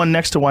 What is the one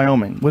next to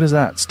Wyoming? What is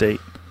that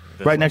state?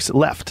 Right next to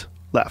left.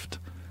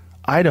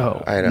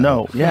 Idaho.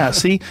 No. Yeah,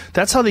 see?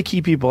 That's how they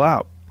keep people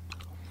out.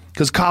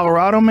 Because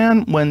Colorado,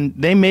 man, when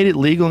they made it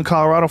legal in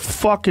Colorado,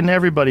 fucking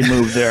everybody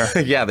moved there.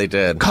 Yeah, they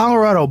did.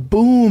 Colorado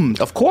boomed.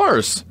 Of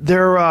course.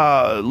 Their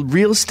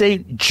real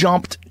estate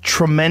jumped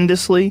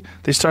tremendously.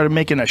 They started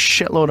making a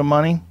shitload of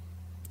money.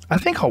 I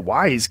think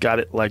Hawaii's got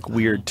it like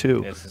weird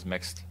too. This is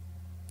mixed.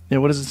 Yeah,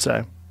 what does it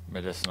say?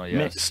 Medicinal, yes.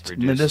 Mixed,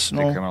 Reduced,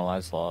 medicinal.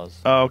 decriminalized laws.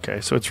 Oh,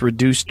 okay, so it's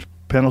reduced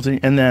penalty.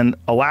 And then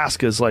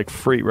Alaska's like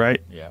free,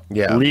 right?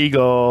 Yeah.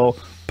 Legal.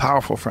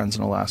 Powerful friends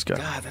in Alaska.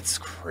 God, that's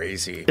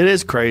crazy. It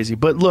is crazy.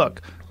 But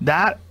look,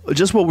 that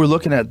just what we're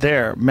looking at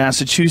there.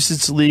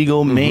 Massachusetts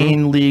legal,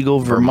 Maine legal,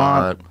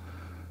 Vermont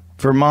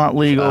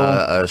legal.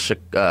 What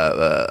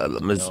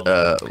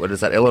is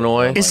that?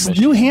 Illinois? Is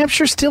New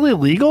Hampshire still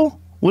illegal?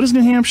 What is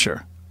New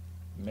Hampshire?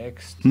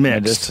 Mixed. Mixed.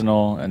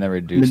 Medicinal, and then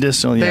reduced.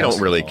 Medicinal, yes. They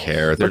don't really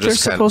care. They're But they're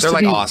just kind of, supposed they're to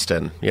like be-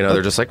 Austin. You know,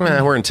 they're just like,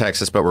 man, we're in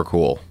Texas, but we're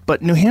cool.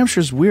 But New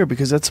Hampshire's weird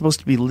because that's supposed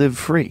to be live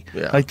free.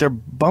 Yeah. Like their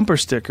bumper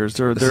stickers,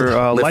 their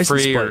Live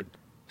license free or- plate.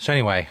 So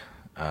anyway,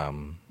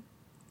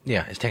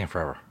 yeah, it's taking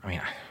forever. I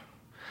mean,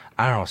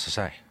 I don't know what to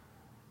say.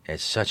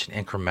 It's such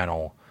an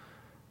incremental,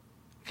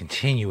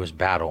 continuous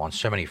battle on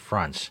so many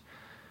fronts.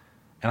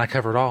 And I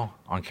cover it all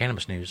on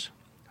Cannabis News,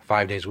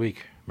 5 days a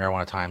week,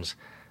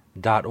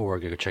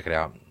 marijuanatimes.org. Go check it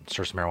out.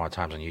 Search Marijuana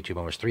Times on YouTube.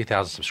 Almost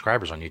 3,000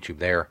 subscribers on YouTube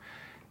there,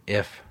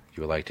 if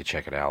you would like to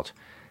check it out.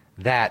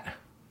 That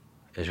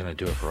is going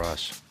to do it for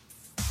us.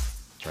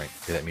 That's right.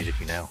 Hear that music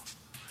you know.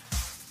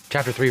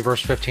 Chapter 3,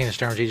 verse 15, the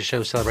Stoner Jesus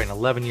Show, celebrating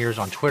 11 years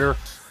on Twitter.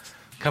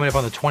 Coming up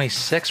on the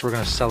 26th, we're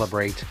going to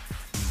celebrate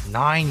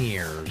 9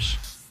 years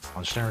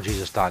on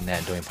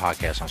stonerjesus.net, doing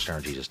podcasts on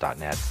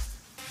stonerjesus.net.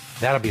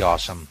 That'll be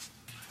awesome.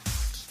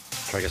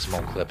 Try to get some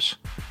old clips,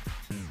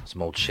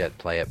 some old shit,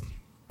 play it.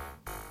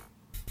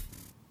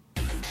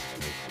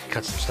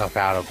 Cut some stuff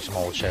out of some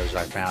old shows that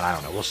I found. I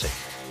don't know. We'll see.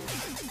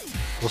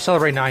 We'll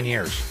celebrate 9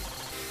 years.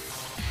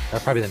 That'll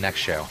probably be the next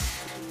show.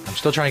 I'm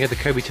still trying to get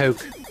the Kobe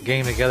Toke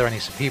game together. I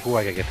need some people.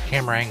 I got to get the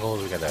camera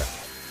angles. We got to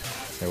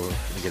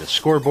get a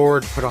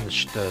scoreboard, put on the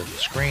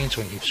screen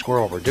so we can keep score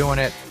while we're doing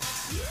it.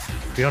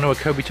 If you don't know what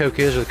Kobe Toke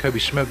is or the Kobe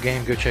Smoke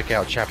game, go check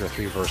out Chapter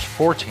 3, verse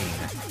 14.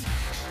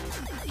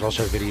 There's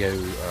also a video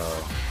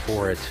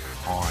for it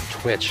on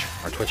Twitch,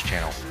 our Twitch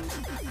channel,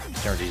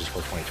 Stoner Jesus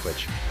 420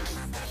 Twitch.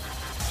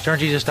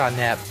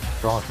 StonerJesus.net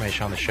for all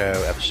information on the show,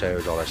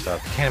 episodes, all that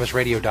stuff.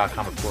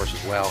 CannabisRadio.com, of course,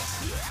 as well.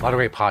 A lot of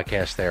great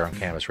podcasts there on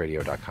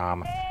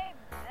CannabisRadio.com.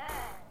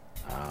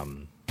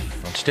 On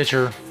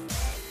Stitcher,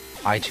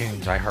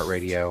 iTunes,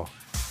 iHeartRadio,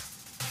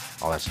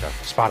 all that stuff.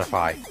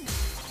 Spotify,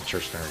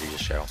 search Stoner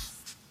Jesus Show.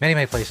 Many,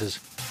 many places.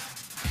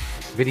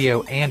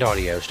 Video and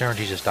audio,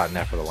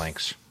 StonerJesus.net for the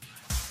links.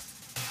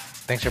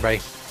 Thanks,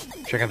 everybody.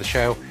 Check out the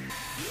show.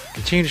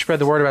 Continue to spread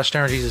the word about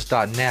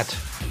StonerJesus.net.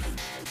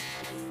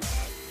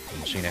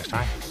 We'll see you next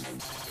time.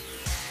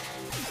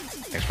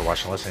 Thanks for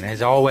watching and listening.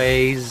 As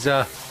always,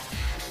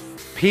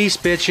 peace,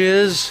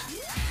 bitches.